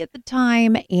 3 at the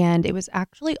time, and it was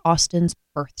actually Austin's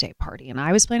birthday party, and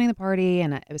I was planning the party,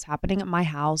 and it was happening at my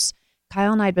house.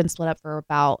 Kyle and I had been split up for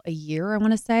about a year, I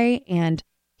want to say, and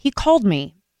he called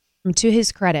me. To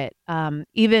his credit,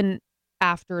 even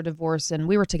after a divorce, and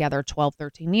we were together 12,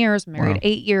 13 years, married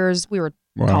 8 years, we were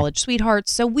college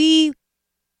sweethearts. So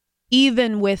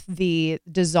even with the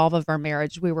dissolve of our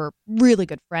marriage, we were really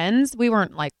good friends. We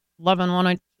weren't like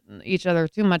loving each other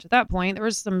too much at that point. There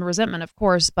was some resentment, of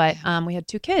course, but we had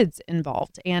 2 kids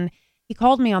involved. And he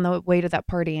called me on the way to that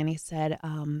party, and he said,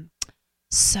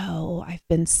 so I've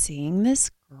been seeing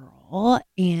this girl,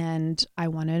 and I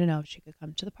wanted to know if she could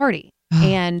come to the party.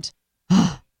 And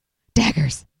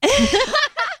daggers.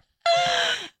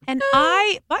 And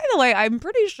by the way, I'm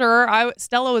pretty sure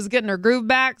Stella was getting her groove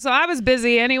back, so I was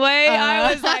busy anyway.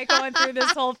 I was like going through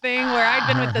this whole thing where I'd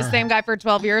been with the same guy for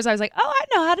 12 years. I was like, oh, I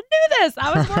know how to do this.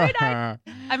 I was worried I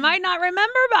might not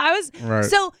remember, but I was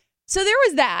so there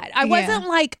was that. I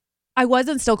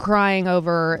wasn't still crying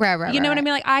over, you know what I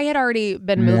mean? Like I had already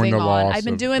been moving on. I'd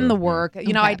been doing the work.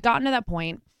 I'd gotten to that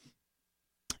point.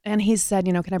 And he said,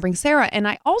 can I bring Sarah? And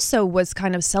I also was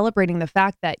kind of celebrating the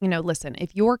fact that, listen,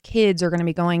 if your kids are going to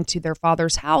be going to their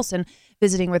father's house and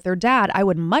visiting with their dad, I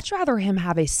would much rather him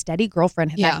have a steady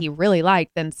girlfriend that he really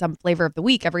liked than some flavor of the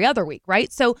week every other week,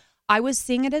 right? So I was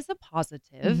seeing it as a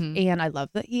positive, and I love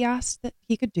that he asked that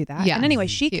he could do that. Yeah. And anyway,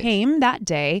 she came that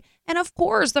day, and of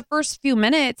course, the first few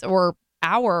minutes or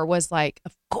hour was like,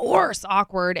 of course,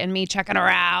 awkward, and me checking her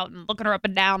out and looking her up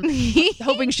and down,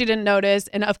 hoping she didn't notice.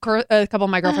 And of course, a couple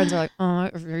of my girlfriends are like, "Oh,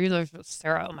 you're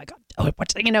Sarah. Oh my god, they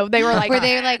were like, were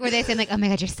they saying like, oh my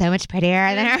god, you're so much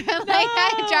prettier than her? Like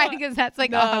I tried because that's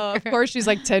like, no, of course, she's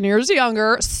like 10 years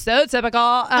younger, so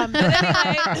typical. But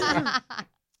anyway,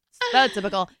 so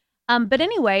typical. But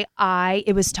anyway,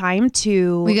 it was time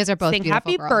to you guys are both sing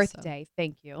happy girls, birthday. So.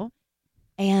 Thank you.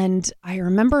 And I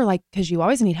remember, because you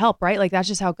always need help, right? Like, that's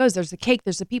just how it goes. There's the cake,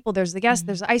 there's the people, there's the guests,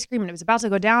 there's the ice cream, and it was about to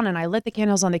go down, and I lit the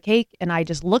candles on the cake, and I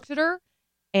just looked at her,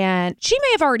 and she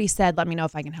may have already said, let me know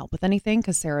if I can help with anything,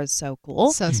 because Sarah's so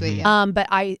cool. So sweet, yeah. But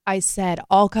I said,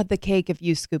 I'll cut the cake if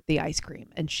you scoop the ice cream.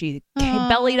 And she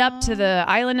bellied up to the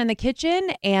island in the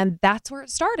kitchen, and that's where it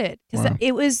started, because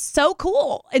it was so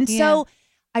cool. And so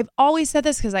I've always said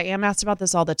this, because I am asked about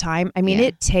this all the time. I mean,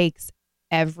 it takes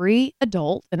every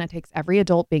adult, and it takes every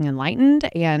adult being enlightened.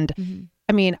 And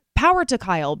I mean, power to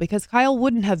Kyle, because Kyle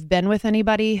wouldn't have been with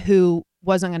anybody who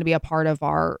wasn't going to be a part of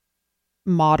our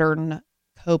modern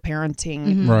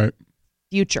co-parenting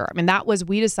future. I mean,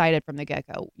 we decided from the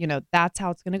get-go, that's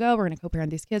how it's going to go. We're going to co-parent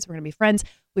these kids. We're going to be friends.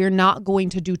 We're not going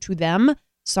to do to them,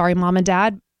 sorry, mom and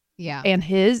dad. Yeah. And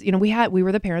we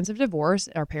were the parents of divorce.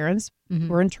 Our parents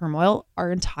were in turmoil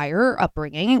our entire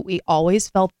upbringing. We always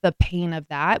felt the pain of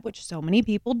that, which so many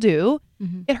people do.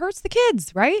 It hurts the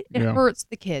kids, right? It hurts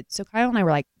the kids. So Kyle and I were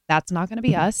like, that's not going to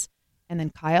be us. And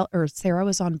then Sarah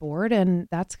was on board, and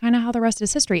that's kind of how the rest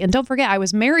is history. And don't forget, I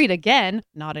was married again,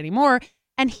 not anymore.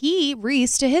 And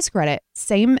Reese, to his credit,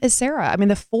 same as Sarah. I mean,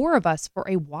 the 4 of us for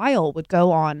a while would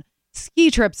go on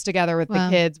ski trips together with the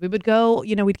kids. We would go,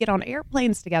 we'd get on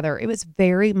airplanes together. It was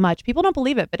very much, people don't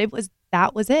believe it, but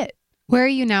that was it. Where are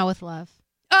you now with love?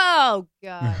 Oh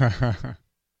God.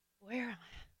 Where am I?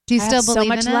 Do you still believe so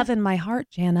much in love in my heart,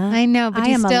 Jana? I know, but I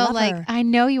you am still a lover. I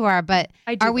know you are, but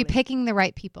are we believe. picking the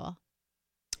right people?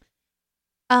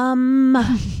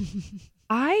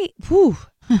 I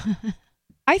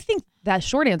think that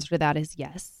short answer to that is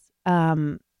yes.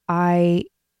 I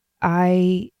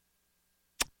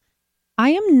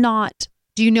am not.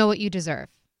 Do you know what you deserve?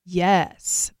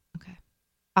 Yes. Okay.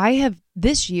 I have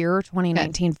this year,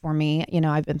 2019 for me,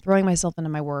 I've been throwing myself into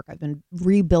my work. I've been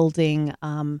rebuilding,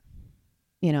 my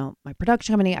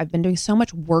production company. I've been doing so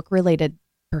much work related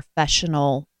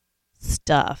professional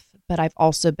stuff, but I've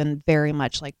also been very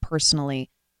much like personally,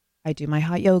 I do my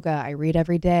hot yoga. I read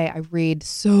every day. I read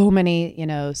so many,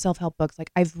 self-help books.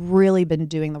 Like I've really been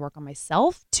doing the work on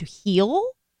myself to heal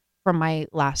from my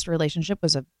last relationship.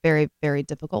 Was a very, very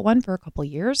difficult one for a couple of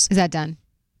years. Is that done?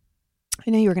 I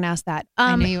knew you were going to ask that.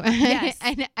 I knew you. Yes.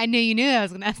 I knew you knew I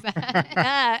was going to ask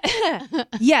that.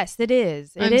 Yes, it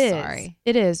is. I'm sorry.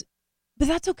 It is. But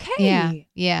that's okay.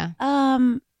 Yeah.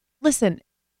 Listen,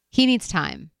 he needs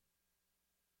time.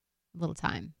 A little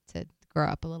time to grow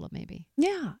up a little, maybe.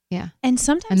 Yeah. Yeah. And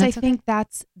sometimes I think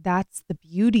that's the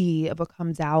beauty of what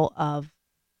comes out of,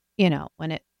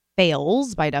 when it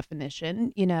fails by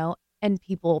definition, and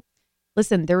people,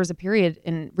 listen, there was a period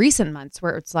in recent months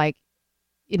where it's like,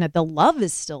 the love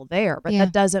is still there, but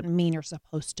that doesn't mean you're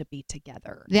supposed to be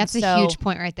together. That's a huge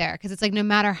point right there. Cause it's like, no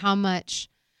matter how much,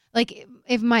 like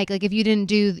if Mike, like if you didn't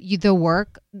do the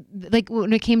work, like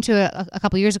when it came to a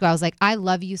couple years ago, I was like, I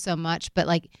love you so much, but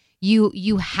like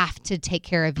you have to take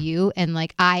care of you. And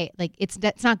like,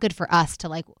 that's not good for us to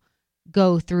like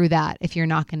go through that if you're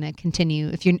not going to continue,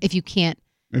 if you can't.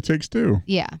 It takes two.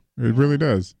 Yeah. It really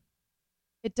does.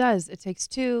 It does. It takes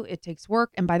two. It takes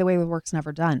work. And by the way, the work's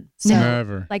never done. So,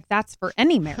 never. Like that's for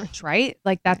any marriage, right?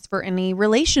 Like that's for any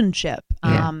relationship.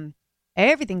 Yeah.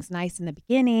 Everything's nice in the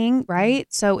beginning,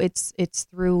 right? So it's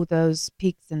through those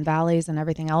peaks and valleys and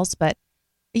everything else. But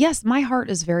yes, my heart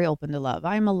is very open to love.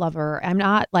 I'm a lover. I'm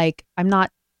not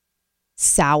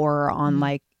sour on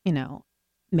like,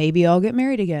 maybe I'll get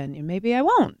married again and maybe I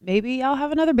won't. Maybe I'll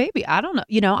have another baby. I don't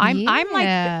know. I'm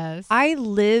like, I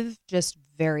live just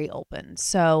very open.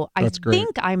 So I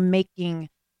think I'm making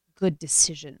good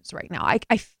decisions right now.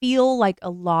 I feel like a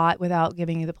lot, without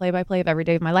giving you the play-by-play of every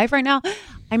day of my life right now,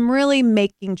 I'm really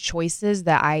making choices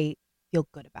that I feel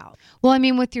good about. Well, I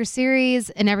mean, with your series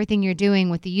and everything you're doing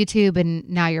with the YouTube and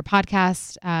now your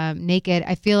podcast, Naked,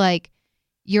 I feel like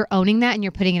you're owning that and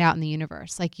you're putting it out in the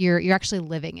universe. Like you're actually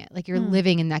living it. Like you're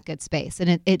living in that good space.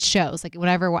 And it shows. Like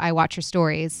whenever I watch your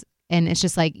stories, and it's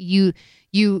just like you've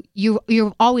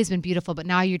always been beautiful, but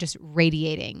now you're just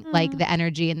radiating like the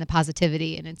energy and the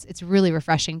positivity, and it's really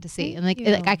refreshing to see. And like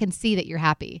I can see that you're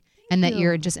happy and that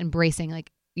you're just embracing like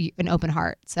an open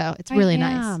heart. So it's really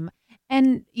nice.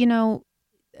 And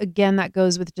again, that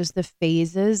goes with just the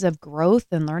phases of growth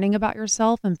and learning about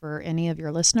yourself. And for any of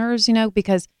your listeners,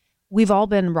 because we've all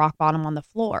been rock bottom on the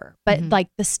floor, but like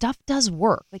the stuff does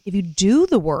work. Like if you do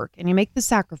the work and you make the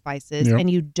sacrifices and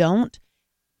you don't,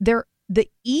 the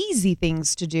easy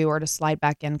things to do are to slide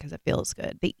back in because it feels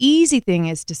good. The easy thing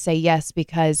is to say yes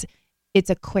because it's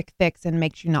a quick fix and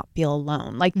makes you not feel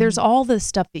alone. Like there's all this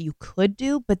stuff that you could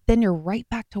do, but then you're right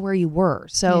back to where you were.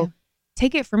 So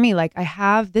take it from me. Like I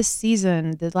have this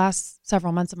season, the last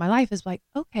several months of my life is like,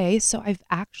 okay, so I've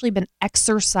actually been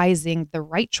exercising the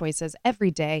right choices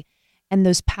every day. And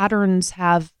those patterns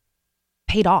have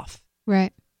paid off.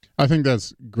 Right. I think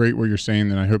that's great what you're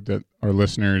saying, and I hope that our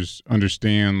listeners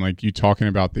understand, like you talking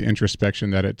about the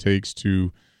introspection that it takes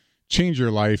to change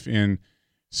your life. And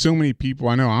so many people,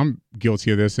 I know I'm guilty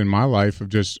of this in my life, of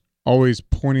just always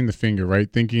pointing the finger,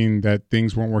 right? Thinking that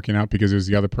things weren't working out because it was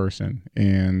the other person.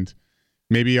 And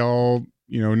maybe I'll,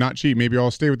 not cheat. Maybe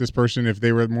I'll stay with this person if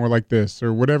they were more like this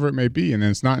or whatever it may be. And then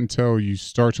it's not until you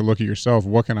start to look at yourself,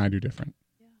 what can I do different?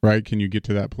 Right? Can you get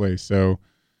to that place? So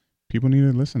people need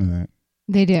to listen to that.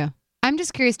 They do. I'm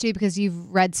just curious too, because you've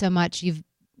read so much. You've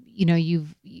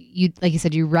like you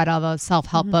said, you read all those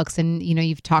self-help books, and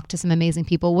you've talked to some amazing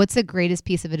people. What's the greatest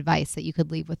piece of advice that you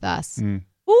could leave with us?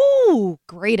 Ooh,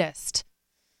 greatest.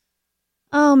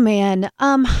 Oh man.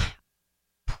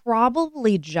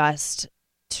 Probably just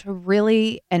to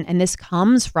really, and this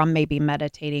comes from maybe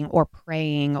meditating or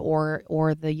praying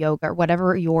or the yoga or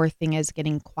whatever your thing is,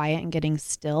 getting quiet and getting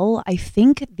still. I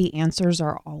think the answers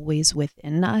are always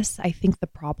within us. I think the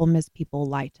problem is people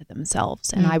lie to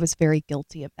themselves. And I was very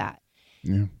guilty of that.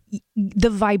 Yeah. The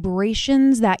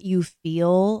vibrations that you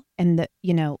feel and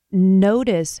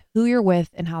notice who you're with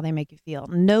and how they make you feel.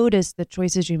 Notice the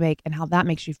choices you make and how that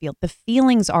makes you feel. The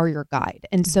feelings are your guide.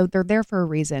 And so they're there for a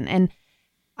reason. And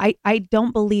I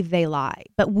don't believe they lie,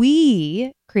 but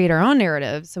we create our own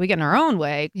narratives. So we get in our own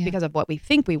way because of what we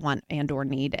think we want and or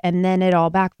need. And then it all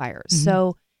backfires.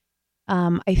 So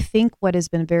I think what has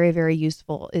been very, very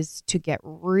useful is to get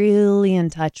really in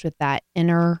touch with that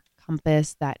inner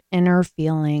compass, that inner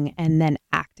feeling, and then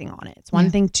acting on it. It's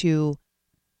one thing to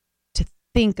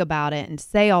think about it and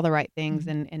say all the right things.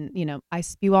 And I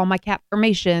spew all my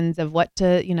affirmations of what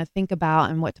to, think about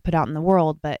and what to put out in the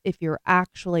world. But if you're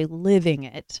actually living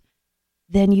it,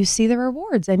 then you see the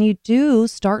rewards and you do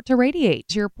start to radiate.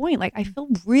 To your point, like I feel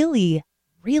really,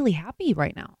 really happy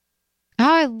right now.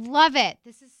 Oh, I love it.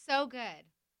 This is so good.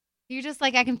 You're just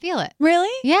like, I can feel it. Really?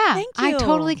 Yeah. Thank you. I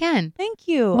totally can. Thank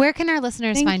you. Where can our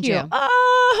listeners find you?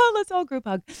 Oh, let's all group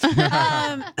hug.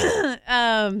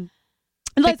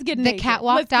 Let's get naked.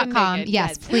 Thecatwalk.com.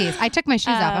 Yes, please. I took my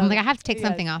shoes off. I'm like, I have to take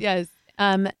something off. Yes.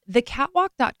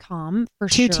 Thecatwalk.com for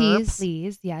 2 sure. T's.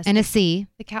 Please. Yes. And a C.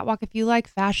 The Catwalk, if you like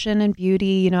fashion and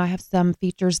beauty, I have some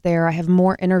features there. I have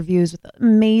more interviews with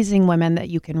amazing women that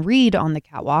you can read on the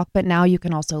Catwalk, but now you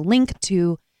can also link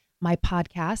to my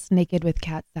podcast, Naked with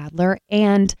Catt Sadler,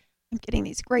 and I'm getting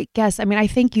these great guests. I mean, I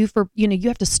thank you for, you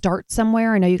have to start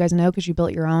somewhere. I know you guys know because you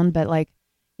built your own, but I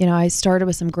started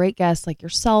with some great guests like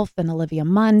yourself and Olivia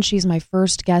Munn. She's my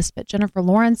first guest, but Jennifer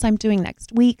Lawrence I'm doing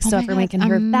next week. So everyone can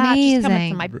hear that. She's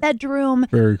coming to my bedroom.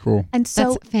 Very cool. And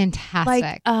so that's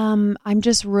fantastic. I'm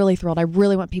just really thrilled. I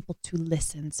really want people to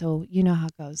listen. So you know how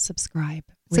it goes. Subscribe,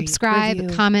 review,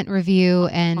 comment, review,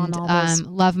 and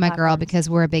love my girl platforms. because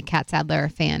we're a big Catt Sadler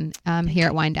fan here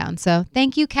at Wind Down. So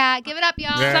thank you, Catt. Give it up,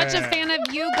 y'all. Yeah. Such a fan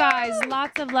of you guys.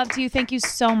 Lots of love to you. Thank you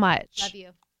so much. Love you.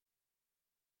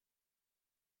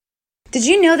 Did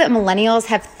you know that millennials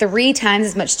have 3 times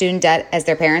as much student debt as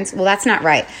their parents? Well, that's not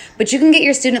right. But you can get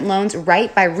your student loans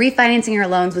right by refinancing your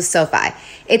loans with SoFi.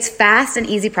 It's fast and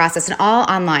easy process and all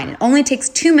online. It only takes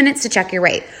 2 minutes to check your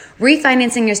rate.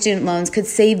 Refinancing your student loans could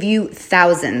save you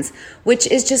thousands, which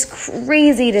is just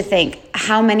crazy to think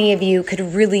how many of you could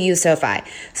really use SoFi.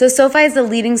 So SoFi is the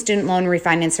leading student loan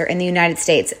refinancer in the United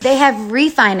States. They have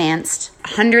refinanced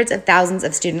hundreds of thousands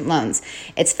of student loans.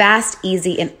 It's fast,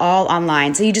 easy, and all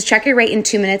online. So you just check your rate in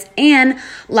 2 minutes and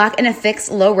lock in a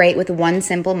fixed low rate with one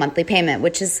simple monthly payment,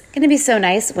 which is going to be so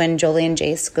nice when Jolie and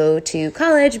Jace go to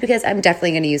college because I'm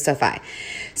definitely going to use SoFi.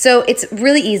 So it's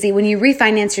really easy. When you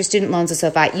refinance your student loans with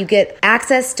SoFi, you get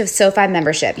access to SoFi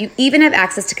membership. You even have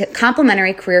access to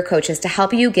complimentary career coaches to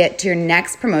help you get to your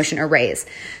next promotion or raise.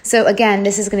 So again,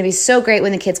 this is going to be so great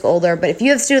when the kids get older, but if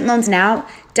you have student loans now,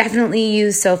 definitely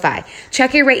use SoFi.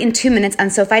 Check your rate in 2 minutes on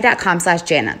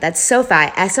SoFi.com/Jana. That's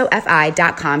SoFi,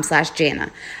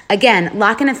 SoFi.com/Jana. Again,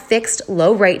 lock in a fixed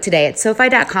low rate today at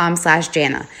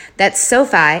SoFi.com/Jana. That's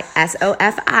SoFi,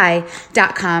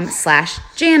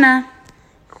 SoFi.com/Jana.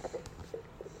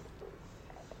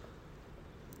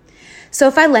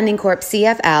 SoFi Lending Corp.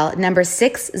 CFL number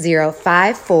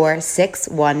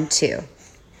 6054612.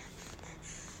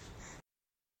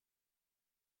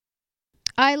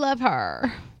 I love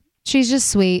her. She's just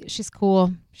sweet. She's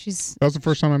cool. That was the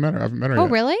first time I met her. I haven't met her yet. Oh,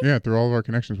 really? Yeah, through all of our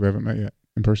connections, we haven't met yet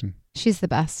in person. She's the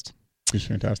best. She's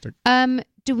fantastic.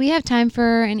 Do we have time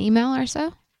for an email or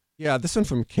so? Yeah, this one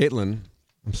from Caitlin.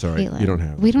 I'm sorry, Caitlin. you don't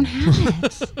have it. We don't have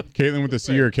it. Caitlin with a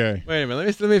C or a K? Wait a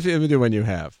minute. Let me do one you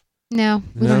have. No,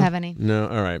 we don't have any. No,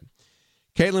 all right.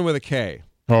 Caitlin with a K.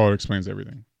 Oh, it explains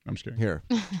everything. I'm just kidding. Here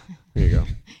you go.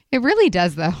 It really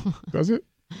does, though. Does it?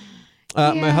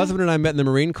 My husband and I met in the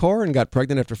Marine Corps and got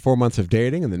pregnant after 4 months of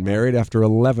dating and then married after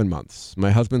 11 months.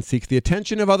 My husband seeks the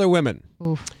attention of other women.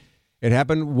 Oof. It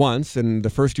happened once in the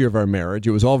first year of our marriage.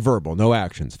 It was all verbal, no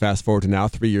actions. Fast forward to now,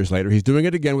 3 years later, he's doing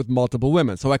it again with multiple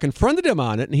women. So I confronted him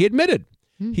on it and he admitted.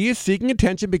 He is seeking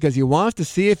attention because he wants to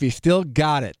see if he still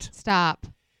got it. Stop.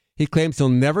 He claims he'll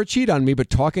never cheat on me,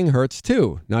 but talking hurts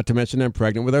too. Not to mention I'm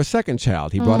pregnant with our second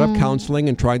child. He brought up counseling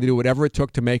and trying to do whatever it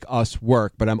took to make us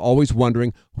work, but I'm always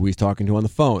wondering who he's talking to on the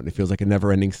phone. It feels like a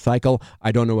never-ending cycle.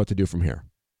 I don't know what to do from here.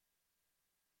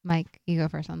 Mike, you go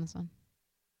first on this one.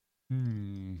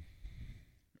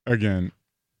 Again,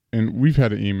 and we've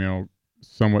had an email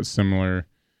somewhat similar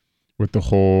with the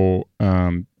whole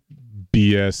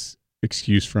BS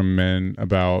excuse from men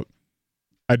about,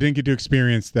 I didn't get to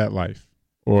experience that life.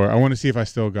 Or I want to see if I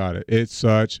still got it. It's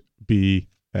such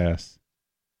BS.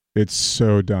 It's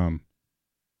so dumb.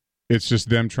 It's just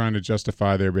them trying to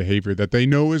justify their behavior that they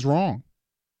know is wrong.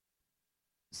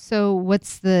 So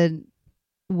what's the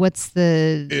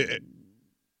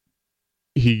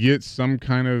he gets some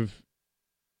kind of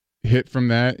hit from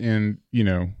that, and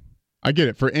I get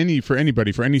it for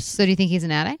anybody. So do you think he's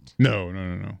an addict? No.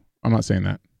 I'm not saying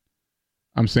that.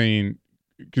 I'm saying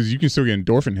because you can still get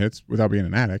endorphin hits without being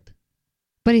an addict.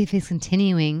 But if he's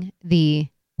continuing the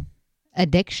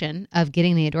addiction of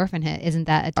getting the endorphin hit, isn't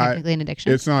that technically an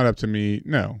addiction? It's not up to me.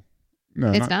 No.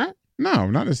 It's not? No,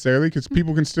 not necessarily, because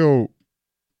people can still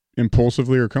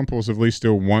impulsively or compulsively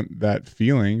still want that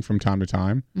feeling from time to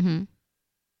time. Mm-hmm.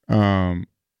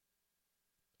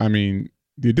 I mean,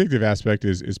 the addictive aspect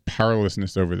is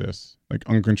powerlessness over this, like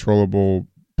uncontrollable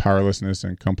powerlessness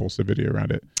and compulsivity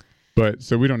around it. But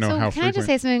so we don't know how frequent. Can I just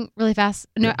say something really fast?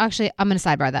 No, actually, I'm going to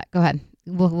sidebar that. Go ahead.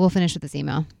 We'll finish with this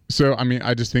email. So, I mean,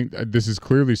 I just think this is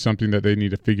clearly something that they need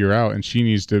to figure out, and she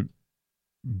needs to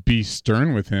be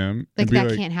stern with him. Like, and be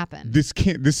that can't happen.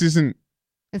 This isn't.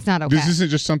 It's not okay. This isn't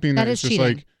just something that that's is just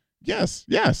cheating. like, yes,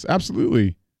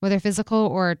 absolutely. Whether physical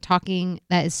or talking,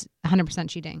 that is 100%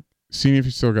 cheating. Seeing if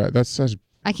you still got that's such.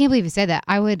 I can't believe you said that.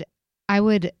 I would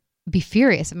be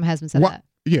furious if my husband said that.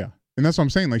 Yeah, and that's what I'm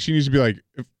saying. Like, she needs to be like,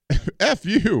 "F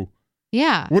you."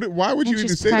 Yeah. Why would you even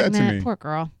say that to me? Poor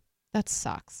girl. That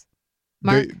sucks.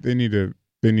 Mark? They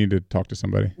need to talk to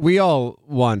somebody. We all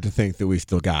want to think that we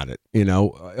still got it. You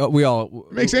know, we all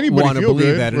makes anybody want to feel believe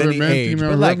good, that at whether any man, age.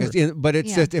 female, But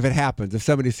it's just if it happens, if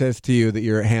somebody says to you that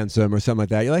you're handsome or something like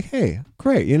that, you're like, hey,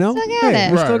 great, you know, Still got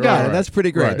it. we still got it. Right. That's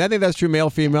pretty great. Right. And I think that's true, male,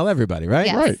 female, everybody, right?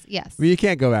 Yes, Right. yes. Well, you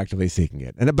can't go actively seeking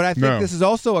it. But I think this is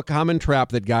also a common trap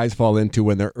that guys fall into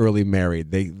when they're early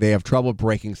married. They have trouble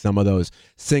breaking some of those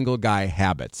single guy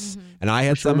habits. Mm-hmm. And I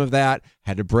had some of that,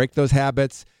 had to break those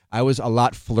habits. I was a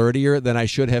lot flirtier than I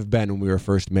should have been when we were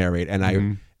first married.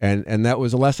 And and that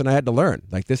was a lesson I had to learn.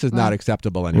 Like, this is not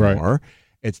acceptable anymore. Right.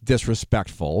 It's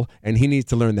disrespectful. And he needs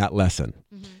to learn that lesson.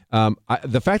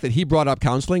 Mm-hmm. The fact that he brought up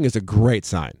counseling is a great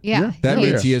sign. Yeah. That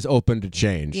means he is open to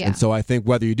change. Yeah. And so I think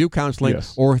whether you do counseling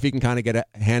or if he can kind of get a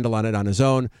handle on it on his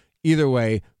own, either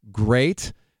way,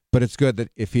 great. But it's good that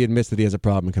if he admits that he has a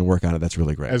problem and can work on it, that's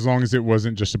really great. As long as it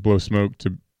wasn't just to blow smoke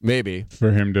to maybe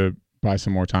for him to buy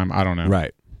some more time. I don't know.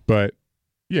 Right. But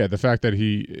yeah, the fact that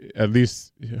he, at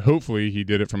least, hopefully he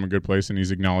did it from a good place and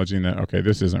he's acknowledging that, okay,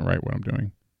 this isn't right what I'm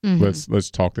doing. Mm-hmm.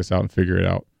 Let's talk this out and figure it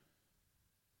out.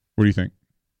 What do you think?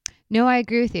 No, I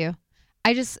agree with you.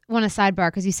 I just want to sidebar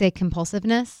because you say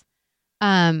compulsiveness.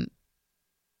 I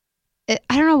don't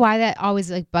know why that always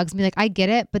like bugs me. Like, I get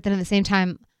it, but then at the same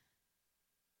time,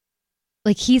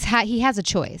 like he has a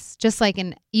choice, just like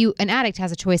an addict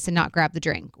has a choice to not grab the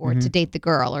drink or to date the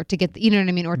girl or to get the, you know what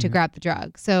I mean, or to grab the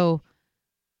drug. So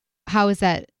how is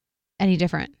that any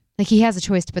different? Like, he has a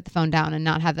choice to put the phone down and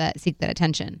not have that, seek that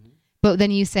attention. But then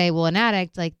you say, well, an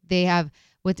addict, like they have,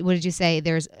 what did you say?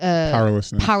 There's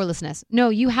powerlessness. No,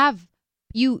 you are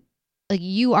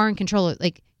in control.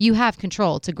 Like, you have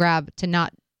control to grab, to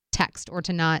not text or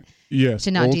to not, yes,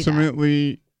 to not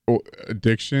ultimately, do that.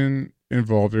 Addiction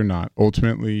involved or not,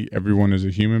 ultimately everyone is a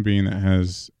human being that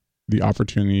has the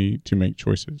opportunity to make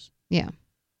choices. Yeah.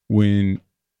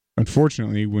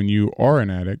 Unfortunately, when you are an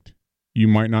addict, you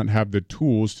might not have the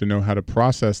tools to know how to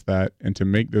process that and to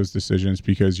make those decisions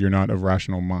because you're not of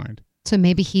rational mind. So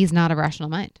maybe he's not of rational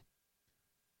mind.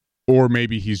 Or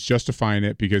maybe he's justifying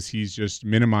it because he's just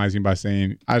minimizing by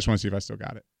saying, I just want to see if I still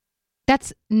got it.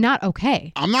 That's not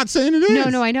okay. I'm not saying it is.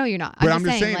 No, I know you're not. But I'm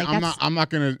just saying like, I'm not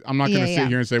gonna sit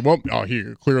here and say, well,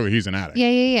 clearly he's an addict.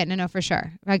 Yeah. No, for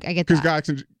sure. I get that.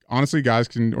 Because guys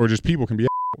can, or just people can be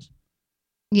assholes.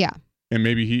 Yeah. And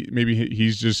maybe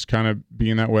he's just kind of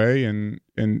being that way and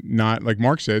not, like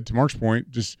Mark said, to Mark's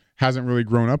point, just hasn't really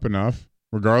grown up enough,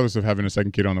 regardless of having a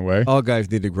second kid on the way. All guys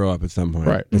need to grow up at some point.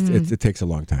 Right. It takes a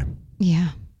long time. Yeah.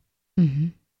 Mm-hmm.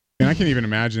 And I can't even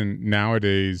imagine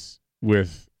nowadays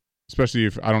with, especially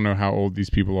if, I don't know how old these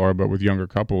people are, but with younger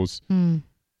couples,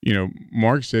 you know,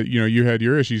 Mark said, you know, you had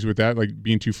your issues with that, like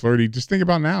being too flirty. Just think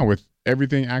about now with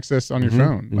everything accessed on your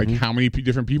phone, like how many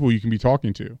different people you can be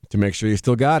talking to make sure you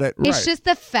still got it. It's just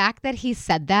the fact that he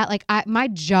said that, like my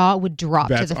jaw would drop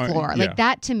to the floor. Like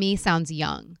that to me sounds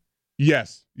young.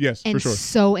 Yes, and for sure.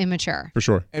 So immature. For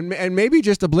sure. And maybe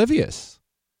just oblivious.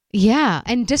 Yeah,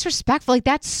 and disrespectful. Like,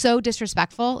 that's so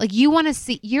disrespectful. Like, you want to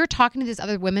see, you're talking to this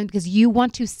other women because you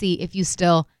want to see if you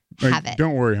still have it.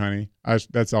 Don't worry, honey.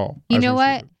 That's all. You know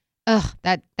what?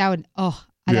 That would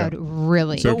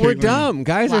really. So we're dumb.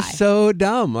 Guys are so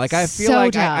dumb. Like, I feel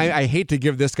like I hate to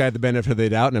give this guy the benefit of the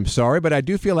doubt, and I'm sorry, but I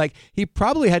do feel like he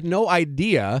probably had no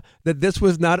idea that this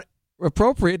was not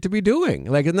appropriate to be doing.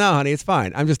 Like, no, honey, it's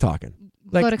fine. I'm just talking.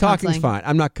 Like, talking's fine.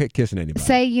 I'm not kissing anybody.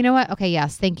 Say, you know what? Okay,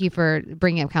 yes, thank you for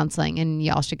bringing up counseling, and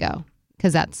y'all should go.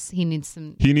 Because he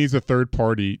needs a third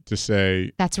party to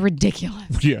say. That's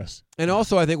ridiculous. Yes. And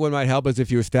also, I think what might help is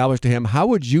if you establish to him, how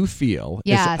would you feel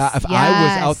if I was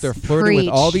out there flirting with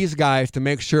all these guys to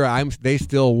make sure they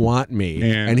still want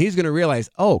me? And he's going to realize,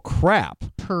 oh, crap.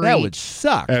 That would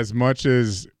suck. As much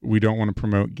as we don't want to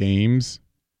promote games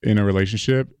in a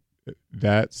relationship,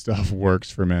 that stuff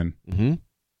works for men. Mm-hmm.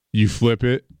 You flip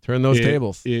it. Turn those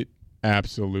tables. It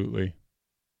absolutely.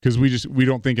 Because we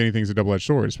don't think anything's a double-edged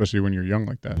sword, especially when you're young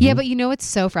like that. Yeah, but you know what's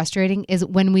so frustrating is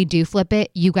when we do flip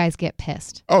it, you guys get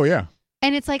pissed. Oh, yeah.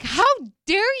 And it's like, how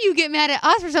dare you get mad at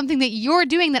us for something that you're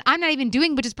doing that I'm not even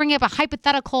doing, but just bringing up a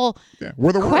hypothetical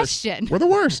question. We're the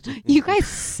worst. You guys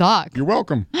suck. You're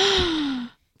welcome.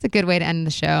 It's a good way to end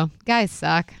the show. Guys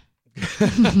suck.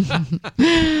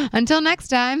 Until next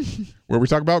time. Where we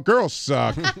talk about girls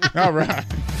suck. All right.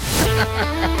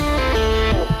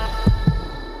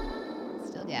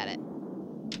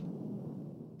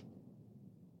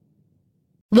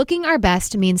 Looking our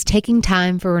best means taking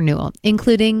time for renewal,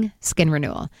 including skin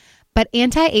renewal. But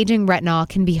anti-aging retinol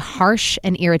can be harsh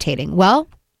and irritating. Well,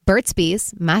 Burt's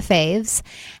Bees, my faves,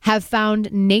 have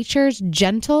found nature's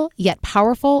gentle yet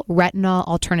powerful retinol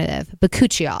alternative,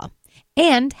 bakuchiol,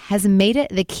 and has made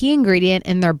it the key ingredient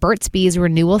in their Burt's Bees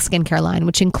Renewal skincare line,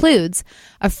 which includes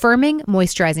a firming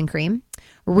moisturizing cream,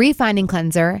 refining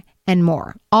cleanser, and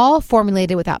more, all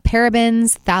formulated without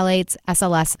parabens, phthalates,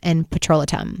 SLS, and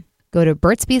petrolatum. Go to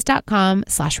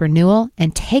burtsbees.com/renewal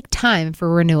and take time for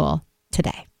renewal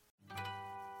today.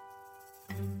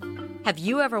 Have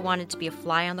you ever wanted to be a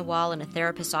fly on the wall in a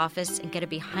therapist's office and get a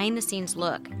behind-the-scenes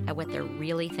look at what they're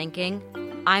really thinking?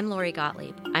 I'm Lori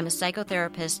Gottlieb. I'm a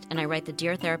psychotherapist, and I write the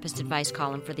Dear Therapist advice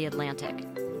column for The Atlantic.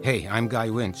 Hey, I'm Guy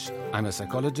Winch. I'm a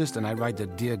psychologist, and I write the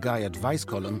Dear Guy advice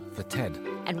column for TED.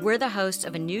 And we're the hosts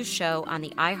of a new show on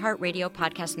the iHeartRadio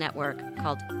podcast network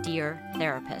called Dear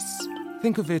Therapists.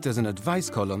 Think of it as an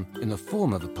advice column in the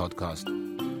form of a podcast,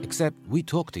 except we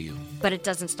talk to you. But it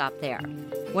doesn't stop there.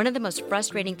 One of the most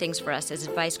frustrating things for us as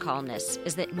advice columnists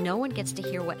is that no one gets to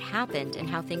hear what happened and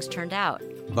how things turned out.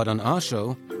 But on our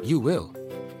show, you will.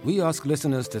 We ask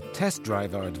listeners to test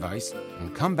drive our advice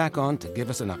and come back on to give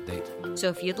us an update. So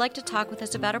if you'd like to talk with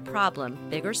us about a problem,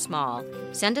 big or small,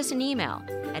 send us an email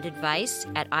at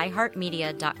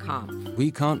advice@iheartmedia.com. We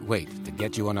can't wait to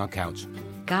get you on our couch.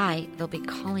 Guy, they'll be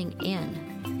calling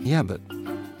in. Yeah, but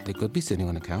they could be sitting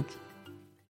on a couch.